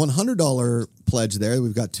 The $100 pledge there,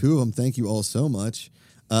 we've got 2 of them. Thank you all so much.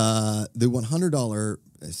 The $100,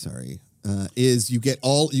 is you get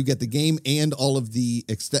the game and all of the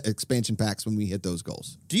expansion packs when we hit those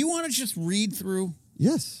goals. Do you want to just read through?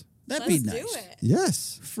 Yes. That'd Let's be nice. do it.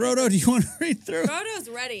 Yes. Frodo, do you want to read through? Frodo's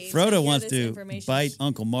ready. Frodo hear wants this to information. bite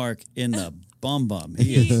Uncle Mark in the bum.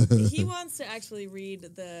 He is. He wants to actually read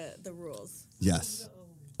the rules. Yes.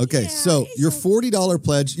 Okay, Yeah, so it's your so $40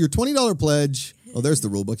 pledge, your $20 pledge, there's the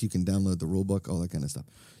rule book. You can download the rule book, all that kind of stuff.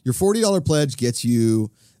 Your $40 pledge gets you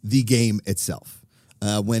the game itself.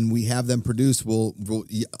 When we have them produced,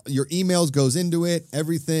 your emails goes into it,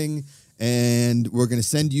 everything, and we're going to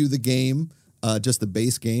send you the game, just the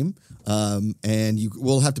base game, and you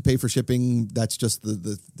will have to pay for shipping. That's just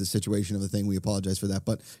the situation of the thing. We apologize for that,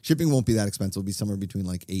 but shipping won't be that expensive. It'll be somewhere between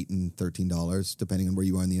like $8 and $13, depending on where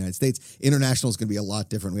you are in the United States. International is going to be a lot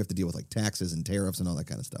different. We have to deal with like taxes and tariffs and all that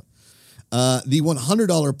kind of stuff. The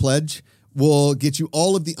 $100 pledge will get you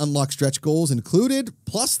all of the unlocked stretch goals included,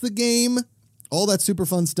 plus the game. All that super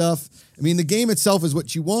fun stuff. I mean, the game itself is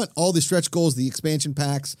what you want. All the stretch goals, the expansion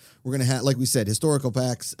packs. We're going to have, like we said, historical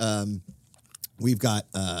packs. We've got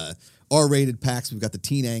R-rated packs. We've got the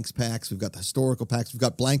teen angst packs. We've got the historical packs. We've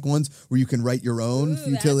got blank ones where you can write your own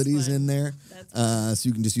futilities in there. So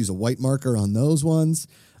you can just use a white marker on those ones.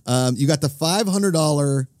 You got the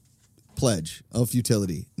 $500 pledge of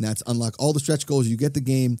futility, and that's unlock all the stretch goals. You get the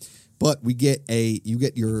game, but you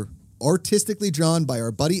get your artistically drawn by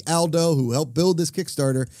our buddy Aldo, who helped build this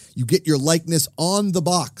Kickstarter. You get your likeness on the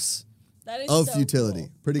box That is of so futility. Cool.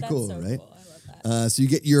 Pretty That's cool, so right? Cool. I love that. So you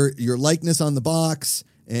get your likeness on the box,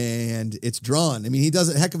 and it's drawn. I mean, he does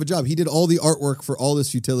a heck of a job. He did all the artwork for all this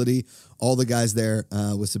futility, all the guys there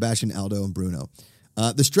with Sebastian, Aldo, and Bruno.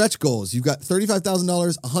 The stretch goals, you've got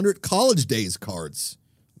 $35,000, 100 college days cards.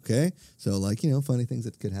 Okay? So, funny things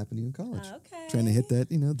that could happen to you in college. Okay. Trying to hit that,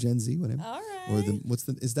 Gen Z, whatever. All right. Or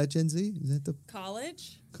is that Gen Z? Is that the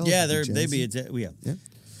College? college? Yeah, Gen they'd be. Z? Yeah.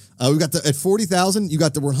 We've got at 40,000, you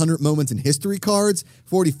got the 100 moments in history cards.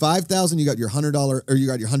 45,000, you got your $100 or you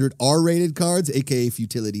got your 100 R-rated cards, aka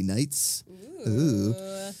futility nights. Ooh.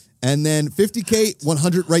 And then 50K,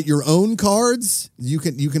 100 write your own cards. You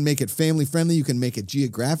can make it family friendly. You can make it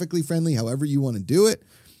geographically friendly, however you want to do it.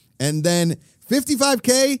 And then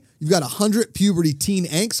 55K, you've got 100 puberty teen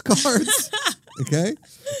angst cards. Okay.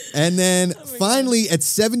 And then finally at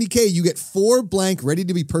 70K, you get 4 blank ready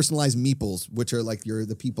to be personalized meeples, which are like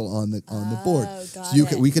the people on the board.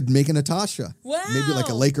 So we could make a Natasha. Wow. Maybe like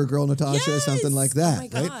a Laker girl Natasha or something like that. Oh my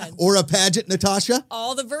God. Right? Or a pageant Natasha.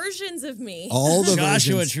 All the versions of me. All the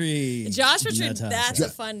Joshua versions. Tree. Joshua Tree. Natasha. That's a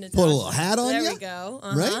fun Natasha. Put a little hat on There you. we go.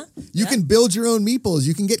 Right? You can build your own meeples.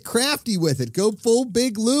 You can get crafty with it. Go full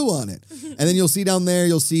Big Lou on it. And then you'll see down there,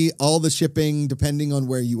 you'll see all the shipping depending on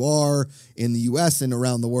where you are in the U.S. and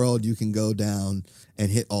around the world. You can go down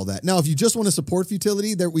and hit all that. Now, if you just want to support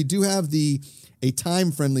Futility, we do have a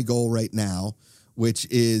time-friendly goal right now, which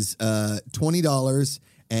is $20.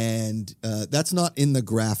 And that's not in the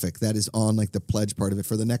graphic. That is on like the pledge part of it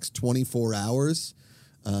for the next 24 hours.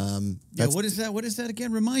 What is that? What is that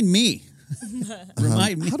again? Remind me.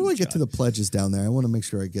 Remind me. How do I get to the pledges down there? I want to make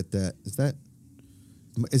sure I get that.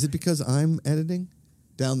 Is it because I'm editing?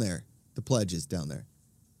 Down there. The pledges down there.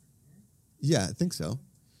 Yeah, I think so.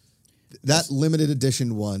 That limited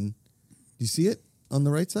edition one. Do you see it on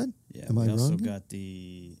the right side? Yeah, Am I we also wrong? got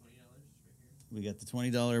the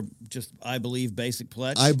 $20, just I believe basic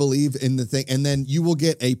pledge. I believe in the thing. And then you will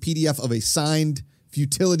get a PDF of a signed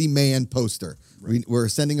Futility Man poster. Right. We're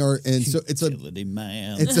sending our and so it's Futility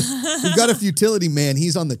Man. We've got a Futility Man.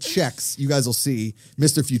 He's on the checks. You guys will see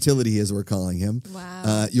Mr. Futility as we're calling him.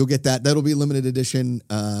 Wow. You'll get that. That'll be limited edition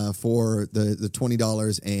for the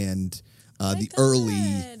 $20 and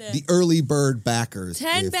the early bird backers.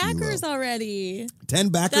 10 backers already. 10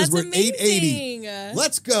 backers. That's We're amazing. $880.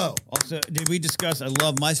 Let's go. Also, did we discuss? I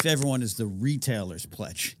love my favorite one is the retailer's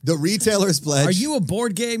pledge. The retailer's pledge. Are you a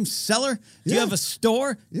board game seller? Do you have a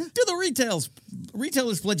store? Yeah. Do the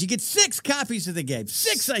retailer's pledge. You get 6 copies of the game.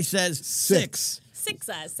 6, I says. 6. 6,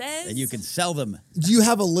 I says. And you can sell them. Do you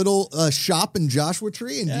have a little shop in Joshua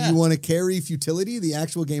Tree, and do you want to carry Futility, the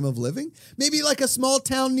actual game of living? Maybe like a small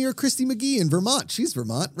town near Christy McGee in Vermont. She's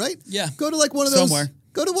Vermont, right? Yeah. Go to like one of those. Somewhere.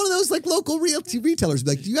 Go to one of those like local retailers.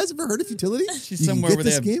 Be like, do you guys ever heard of Futility? She's somewhere where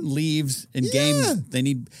they have leaves and games. They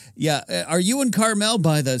need. Yeah. Are you in Carmel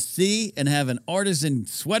by the sea and have an artisan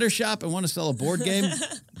sweater shop and want to sell a board game?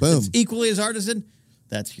 Boom. It's equally as artisan.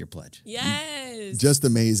 That's your pledge. Yes. Just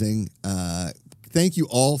amazing. Thank you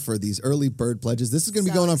all for these early bird pledges. This is going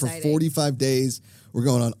to be going on for 45 days. We're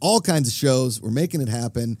going on all kinds of shows. We're making it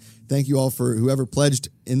happen. Thank you all for whoever pledged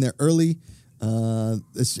in there early.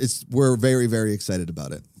 We're very, very excited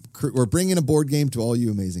about it. We're bringing a board game to all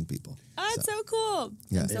you amazing people. Oh, it's so cool.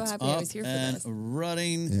 Yeah. I'm so happy I was here for this.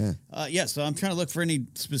 Running. So I'm trying to look for any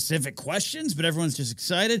specific questions, but everyone's just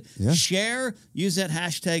excited. Yeah. Share. Use that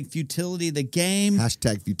hashtag Futility the game.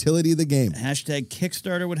 Hashtag Futility the game. Hashtag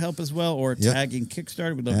Kickstarter would help as well, or tagging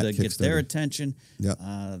Kickstarter. We'd love to get their attention. Yeah.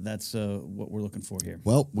 That's what we're looking for here.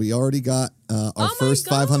 Well, we already got our first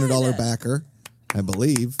 $500 backer, I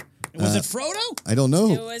believe. Was it Frodo? I don't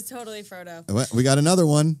know. It was totally Frodo. We got another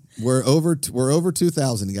one. We're over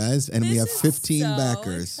 2,000 guys, and we have 15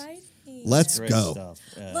 backers. Exciting. Let's Great go. stuff.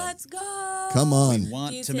 Let's go. Come on. We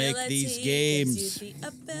want to make these games.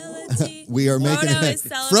 We are making Frodo it. is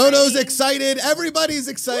celebrating. Frodo's excited. Everybody's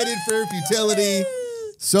excited for Futility.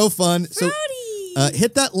 So fun. So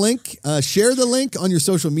hit that link. Share the link on your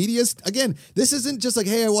social medias. Again, this isn't just like,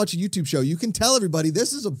 hey, I watch a YouTube show. You can tell everybody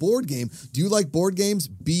this is a board game. Do you like board games?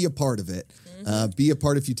 Be a part of it. Be a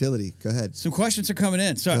part of Futility. Go ahead. Some questions are coming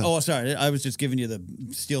in. Sorry. Oh, sorry. I was just giving you the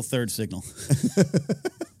steel third signal.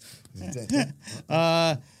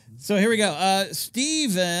 So here we go.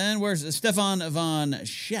 Steven, where's Stefan von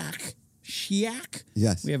Schack? Schiak?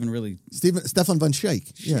 Yes. We haven't really... Stefan von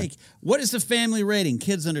Schaik. Yeah. What is the family rating?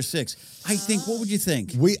 Kids under 6. I think, what would you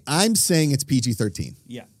think? I'm saying it's PG-13.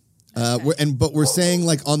 Yeah. But we're saying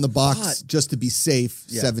like on the box just to be safe,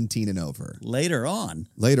 17 and over. Later on.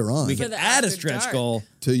 We could add a stretch goal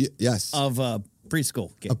of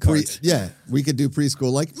preschool. We could do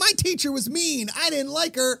preschool. Like, my teacher was mean. I didn't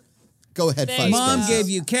like her. Go ahead, There 5 you Mom go. gave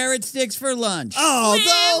you carrot sticks for lunch. Oh, the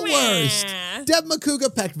Wah, wah. worst. Deb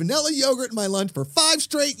Makuga packed vanilla yogurt in my lunch for 5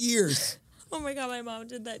 straight years. Oh my God, my mom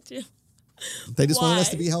did that too. They just wanted us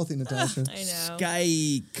Why? to be healthy, Natasha. I know.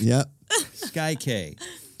 Sky. Yep. Sky K.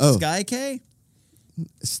 Oh. Sky K?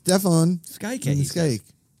 Stefan. Sky K. Sky.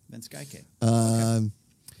 Then Sky K.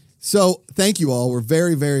 So thank you all. We're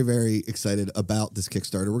very, very, very excited about this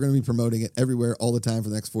Kickstarter. We're going to be promoting it everywhere all the time for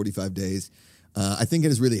the next 45 days. I think it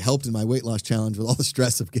has really helped in my weight loss challenge with all the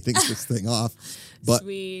stress of getting this thing off. But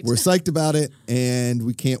Sweet. we're psyched about it, and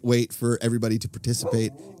we can't wait for everybody to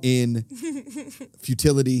participate in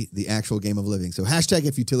Futility, the actual game of living. So hashtag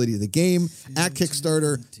it Futility, the game, at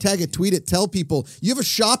Kickstarter, tag it, tweet it, tell people you have a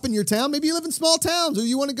shop in your town. Maybe you live in small towns or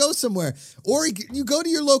you want to go somewhere. Or you go to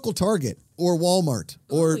your local Target or Walmart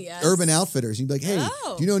or Urban Outfitters. You'd be like, hey,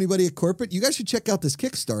 do you know anybody at corporate? You guys should check out this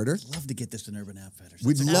Kickstarter. I'd love to get this in Urban Outfitters.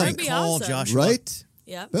 We'd love it. Call Awesome. Joshua. Right?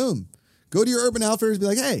 Yeah. Boom. Go to your Urban Outfitters and be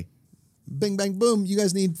like, hey, bing, bang, boom, you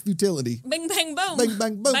guys need Futility. Bing, bang, boom. Bang,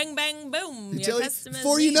 bang, boom. Bang, bang, boom. Your Futility. customers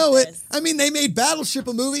Before you need know it, this. I mean, they made Battleship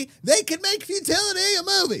a movie. They could make Futility a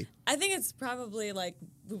movie. I think it's probably like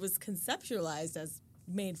it was conceptualized as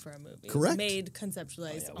made for a movie. Correct. Made,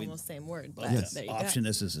 conceptualized, almost same word. But there you Option go.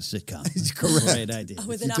 this as a sitcom. Correct. Great idea.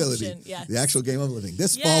 With an Futility. option, yes. The actual game of living.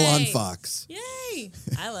 This fall on Yay. Fox. Yay!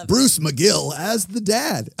 I love Bruce McGill as the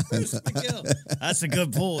dad. That's a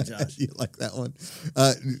good pull, Josh. You like that one?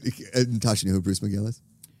 Natasha, you know who Bruce McGill is?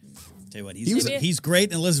 Tell you what, was- he's great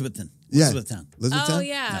in Elizabethtown. Yeah. Elizabethtown. it. Elizabethtown? Oh,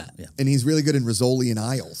 yeah. Yeah. And he's really good in Rizzoli and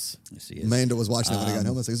Isles. Yes, he is. Amanda was watching that when I got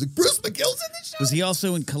home. I was like, Bruce McGill's in this show? Was he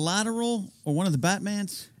also in Collateral or one of the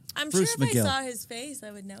Batmans? I'm Bruce sure if McGill. I saw his face,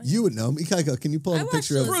 I would know him. You would know him. Mikhail, can you pull up I a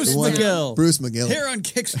picture of watched Bruce the one? McGill. Bruce McGill. Here on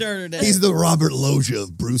Kickstarter Day. He's the Robert Loggia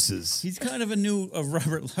of Bruce's. He's kind of a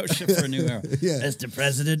Robert Loggia for a new era. Yeah. Mr.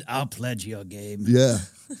 President, I'll pledge your game. Yeah.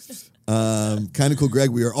 Kind of cool, Greg.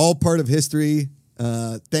 We are all part of history.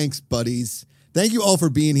 Thanks, buddies. Thank you all for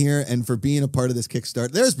being here and for being a part of this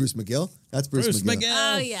Kickstarter. There's Bruce McGill. That's Bruce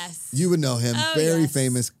McGill. Oh, yes. You would know him. Oh, Very yes.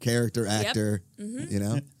 famous character, actor. You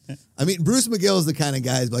know? I mean, Bruce McGill is the kind of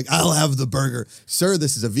guy who's like, I'll have the burger. Sir,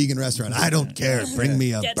 this is a vegan restaurant. I don't care. Bring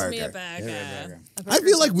me a Get burger. me a burger. I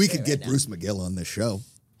feel like we could get Bruce McGill on this show.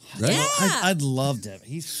 Right? Yeah. I'd love to.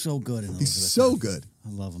 He's so good in He's Elizabeth. so good. I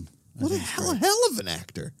love him. What a hell of an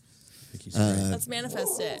actor. I think he's great. Let's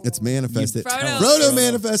manifest it. It's manifested. Frodo.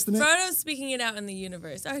 Manifesting it. Frodo's speaking it out in the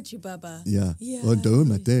universe. Aren't you, Bubba? Yeah. Yeah. Well, doing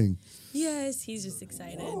my thing. Yes, he's just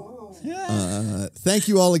excited. Thank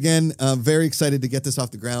you all again. Very excited to get this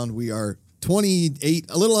off the ground. We are a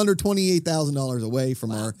little under $28,000 away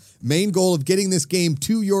from our main goal of getting this game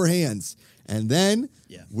to your hands. And then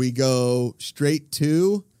we go straight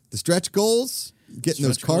to the stretch goals, getting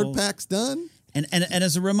those card packs done. And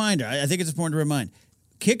as a reminder, I think it's important to remind,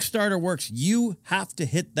 Kickstarter works. You have to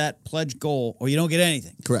hit that pledge goal or you don't get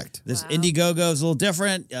anything. Correct. This Indiegogo is a little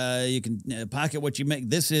different. You can pocket what you make.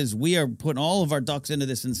 We are putting all of our ducks into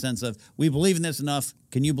this in the sense of we believe in this enough.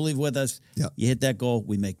 Can you believe with us? Yep. You hit that goal,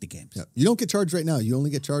 we make the games. Yep. You don't get charged right now. You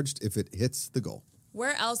only get charged if it hits the goal.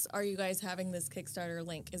 Where else are you guys having this Kickstarter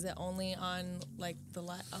link? Is it only on like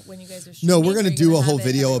when you guys are shooting? No, we're going to do a whole have it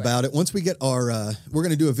video everywhere? about it. Once we get our, we're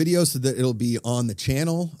going to do a video so that it'll be on the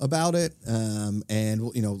channel about it, and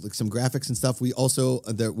we'll, like some graphics and stuff. We also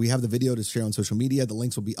we have the video to share on social media. The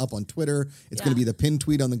links will be up on Twitter. It's going to be the pinned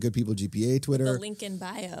tweet on the Good People GPA Twitter. The link in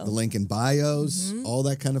bio. The link in bios, all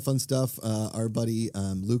that kind of fun stuff. Our buddy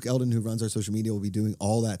Luke Eldon, who runs our social media, will be doing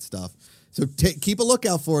all that stuff. So keep a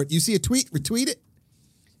lookout for it. You see a tweet, retweet it.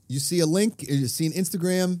 You see a link, you see an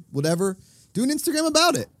Instagram, whatever, do an Instagram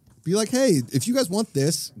about it. Be like, hey, if you guys want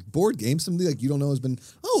this board game, something like you don't know has been,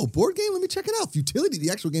 board game, let me check it out. Futility, the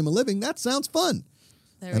actual game of living, that sounds fun.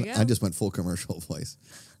 There we go. I just went full commercial voice.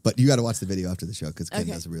 But you got to watch the video after the show because Ken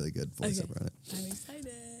does a really good voiceover on it. I'm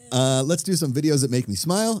excited. Let's do some videos that make me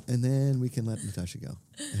smile, and then we can let Natasha go.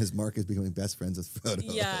 As Mark is becoming best friends with Frodo.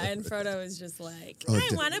 Yeah, and Frodo is just like, Oh, I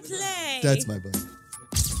want to play. That's my buddy.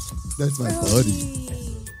 That's my buddy.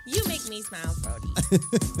 You make me smile, Brody.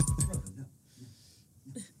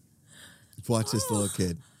 Watch this little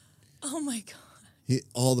kid. Oh my god.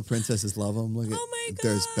 All the princesses love him. Look at my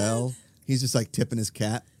there's God. Belle. He's just like tipping his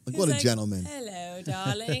cat. Like, what a He's like, gentleman. Hello,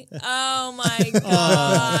 darling. Oh my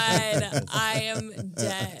god. I am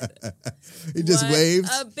dead. He just What waves.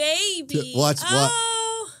 a baby. Watch.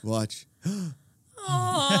 Oh,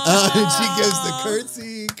 And she gives the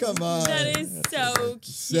curtsy. Come on. that is so cute.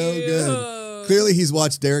 So good. Clearly, he's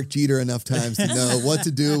watched Derek Jeter enough times to know what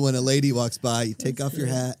to do when a lady walks by. You take off your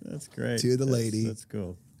hat. That's great. To the lady. That's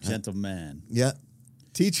cool. Gentleman. Yeah.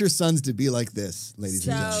 Teach your sons to be like this, ladies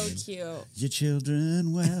and So gentlemen. cute. Your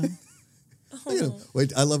children well.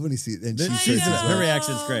 Wait, I love when he sees and she I says, know. Her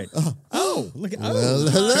reaction's great. Oh, look at Well,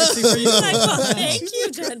 hello. Curtsy for you. Like, oh, thank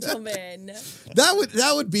you, gentlemen.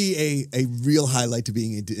 That would be a real highlight to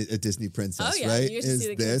being a Disney princess, Oh yeah, right? you get to see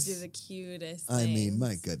the kids do the cutest I mean, things.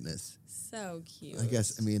 my goodness. So cute. I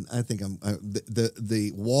guess. I mean, I think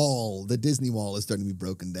the wall, the Disney wall, is starting to be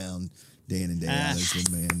broken down. day in and day out is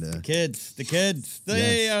the man. The kids,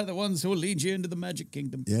 they are the ones who will lead you into the magic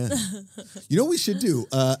kingdom. Yeah. You know what we should do?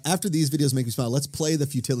 After these videos make me smile, let's play the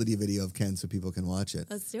futility video of Ken so people can watch it.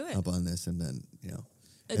 Let's do it. Up on this, and then,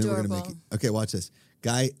 Adorable. Okay, watch this.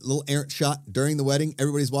 Guy, little errant shot during the wedding.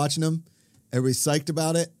 Everybody's watching him. Everybody's psyched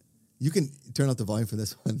about it. You can turn up the volume for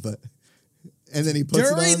this one, but... And then he puts it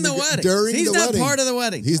on the wedding. He's not wedding. part of the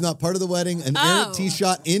wedding. He's not part of the wedding. An errant tee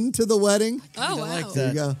shot into the wedding. Oh, wow. like There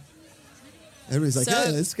you go. Everybody's like, So-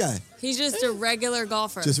 hey, this guy. He's just a regular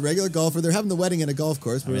golfer. Just a regular golfer. They're having the wedding at a golf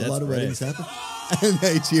course where a lot of weddings happen. And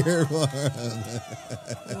they cheer for him.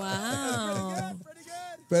 Wow.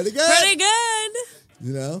 Pretty good. Pretty good.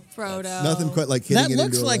 You know? Frodo. Nothing quite like hitting That it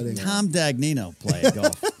looks into a like wedding. Tom Dagnino playing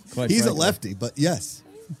golf. Quite He's a frankly. lefty, but yes,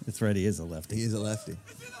 That's right, he is a lefty. he is a lefty.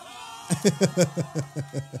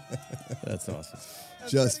 That's awesome.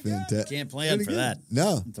 Just fantastic. Can't plan Pretty for good. that.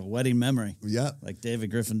 No. It's a wedding memory. Yeah. Like David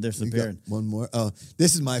Griffin We got disappeared. one more. Oh,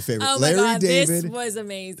 this is my favorite. Oh, my Larry God. David. This was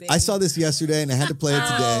amazing. I saw this yesterday and I had to play it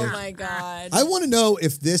today. Oh, my God. I want to know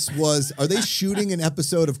if this was, are they shooting an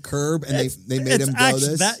episode of Curb and they made It's him go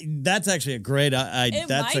actually, this? That's actually a great, It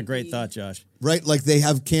that's a might great be. thought, Josh. Right? Like they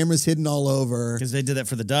have cameras hidden all over. Because they did that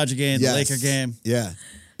for the Dodger game, the Laker game. Yeah.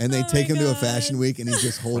 And they Oh take my him to a God. fashion week and he's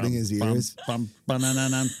just holding his ears. Oh my God,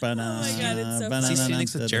 it's so Is he sitting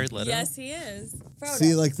next to Jared Leto? Yes, he is. Frodo.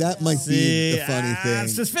 See, like that might be the funny thing.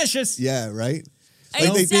 Suspicious. Yeah, right? It's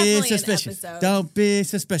Don't be definitely suspicious. an episode. Don't be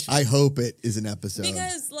suspicious. I hope it is an episode.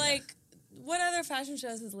 Because, like, what other fashion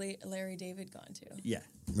shows has Larry David gone to? yeah.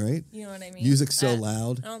 Right? You know what I mean? Music's so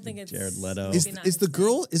loud. I don't think it's Jared Leto. maybe not Is the his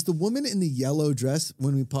girl, is the woman in the yellow dress,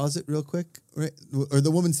 when we pause it real quick, right? Or the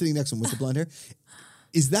woman sitting next to him with the blonde hair,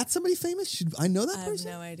 is that somebody famous? Should I know that thing. I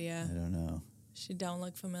person? have no idea. I don't know. She don't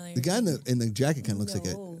look familiar. The guy in the jacket kind of looks like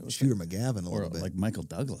No. a Shooter McGavin a Or little bit. like Michael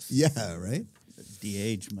Douglas. Yeah, right?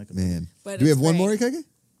 DH Michael Man. But Do we it's have one great. more, Ikage?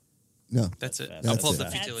 No. That's it. That's I'll pull up the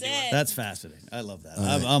it. futility That's one. it. That's fascinating. I love that.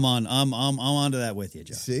 right. I'm on to that with you,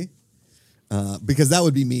 Josh. See? Because that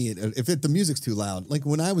would be me if the music's too loud. Like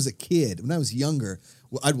when I was a kid, when I was younger,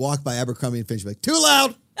 I'd walk by Abercrombie and Fitch and be like, too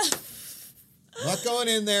loud. Not going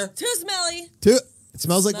in there. Too smelly. It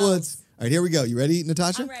smells like Smells. woods. All right, here we go. You ready,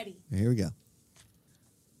 Natasha? I'm ready. Here we go.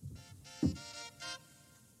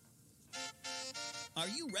 Are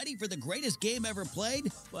you ready for the greatest game ever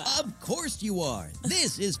played? Wow. Of course you are.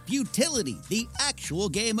 This is Futility, the actual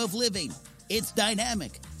game of living. It's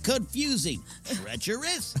dynamic, confusing,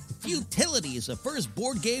 treacherous. Futility is the first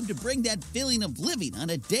board game to bring that feeling of living on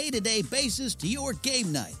a day-to-day basis to your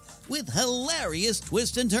game night with hilarious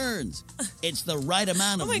twists and turns. It's the right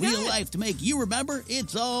amount of my real God. life to make you remember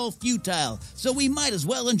it's all futile, so we might as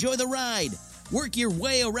well enjoy the ride. Work your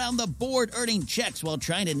way around the board earning checks while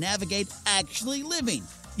trying to navigate actually living.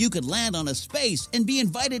 You could land on a space and be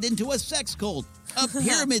invited into a sex cult, a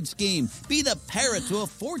pyramid scheme, be the parrot to a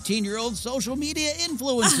 14-year-old social media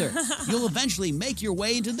influencer. You'll eventually make your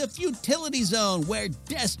way into the futility zone where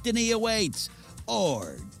destiny awaits.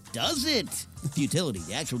 Or does it? Futility,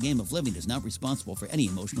 the actual game of living, is not responsible for any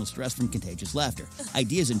emotional stress from contagious laughter.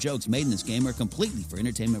 Ideas and jokes made in this game are completely for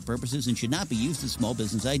entertainment purposes and should not be used as small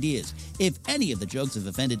business ideas. If any of the jokes have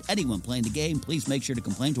offended anyone playing the game, please make sure to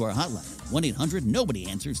complain to our hotline. 1-800-NOBODY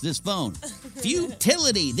answers this phone.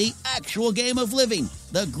 Futility, the actual game of living.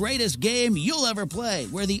 The greatest game you'll ever play,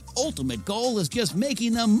 where the ultimate goal is just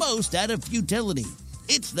making the most out of futility.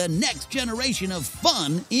 It's the next generation of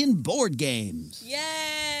fun in board games. Yay!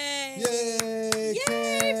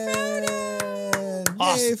 Yay,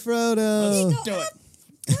 Frodo! Yay, Frodo. Do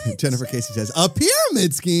it. Jennifer Casey says, a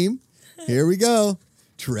pyramid scheme. Here we go.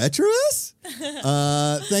 Treacherous?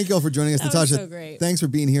 Thank you all for joining us. That was Natasha, so great. thanks for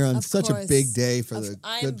being here on Of such a course. big day for the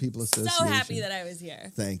I'm Good People Association. so happy that I was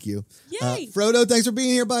here. Thank you. Yay. Frodo, thanks for being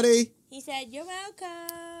here, buddy. He said, "You're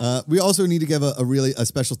welcome." We also need to give a really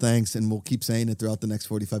special thanks, and we'll keep saying it throughout the next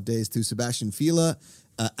 45 days, to Sebastian Fila,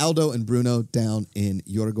 Aldo, and Bruno down in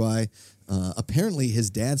Uruguay. Apparently, his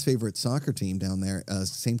dad's favorite soccer team down there,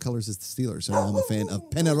 same colors as the Steelers. So I'm a fan of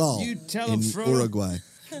Penarol You tell in him, Frodo. Uruguay.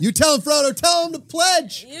 You tell him, Frodo. Tell him to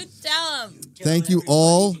pledge. You tell him. Thank you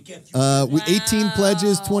all. We 18 Wow.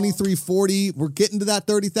 pledges, 2340. We're getting to that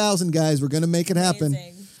 30,000, guys. We're going to make it happen.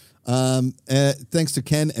 Amazing. Thanks to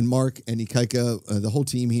Ken and Mark and Ikaika, the whole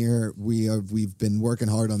team here. We've been working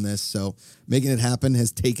hard on this, so making it happen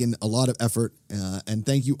has taken a lot of effort. And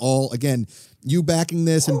thank you all again. You backing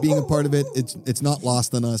this and being a part of it, it's not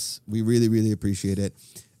lost on us. We really, really appreciate it.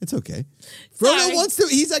 It's okay. Frodo wants to.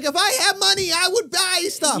 He's like, if I had money, I would buy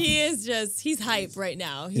stuff. He's hype right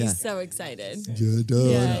now. He's so excited.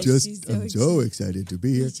 I'm so excited to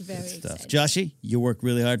be here. He's very excited. Joshy, you worked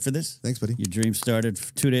really hard for this. Thanks, buddy. Your dream started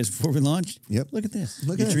 2 days before we launched. Yep. Look at this.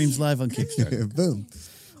 Look Your at dream's live on Kickstarter. Boom.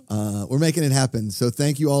 We're making it happen. So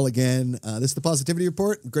thank you all again. This is the Positivity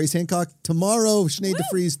Report. Grace Hancock tomorrow. Sinead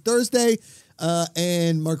DeFries Thursday.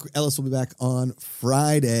 And Mark Ellis will be back on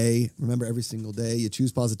Friday. Remember, every single day you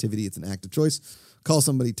choose positivity. It's an active choice. Call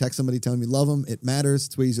somebody, text somebody, tell them you love them. It matters.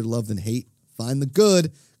 It's way easier to love than hate. Find the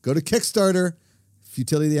good. Go to Kickstarter.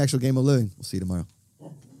 Futility, the actual game of living. We'll see you tomorrow.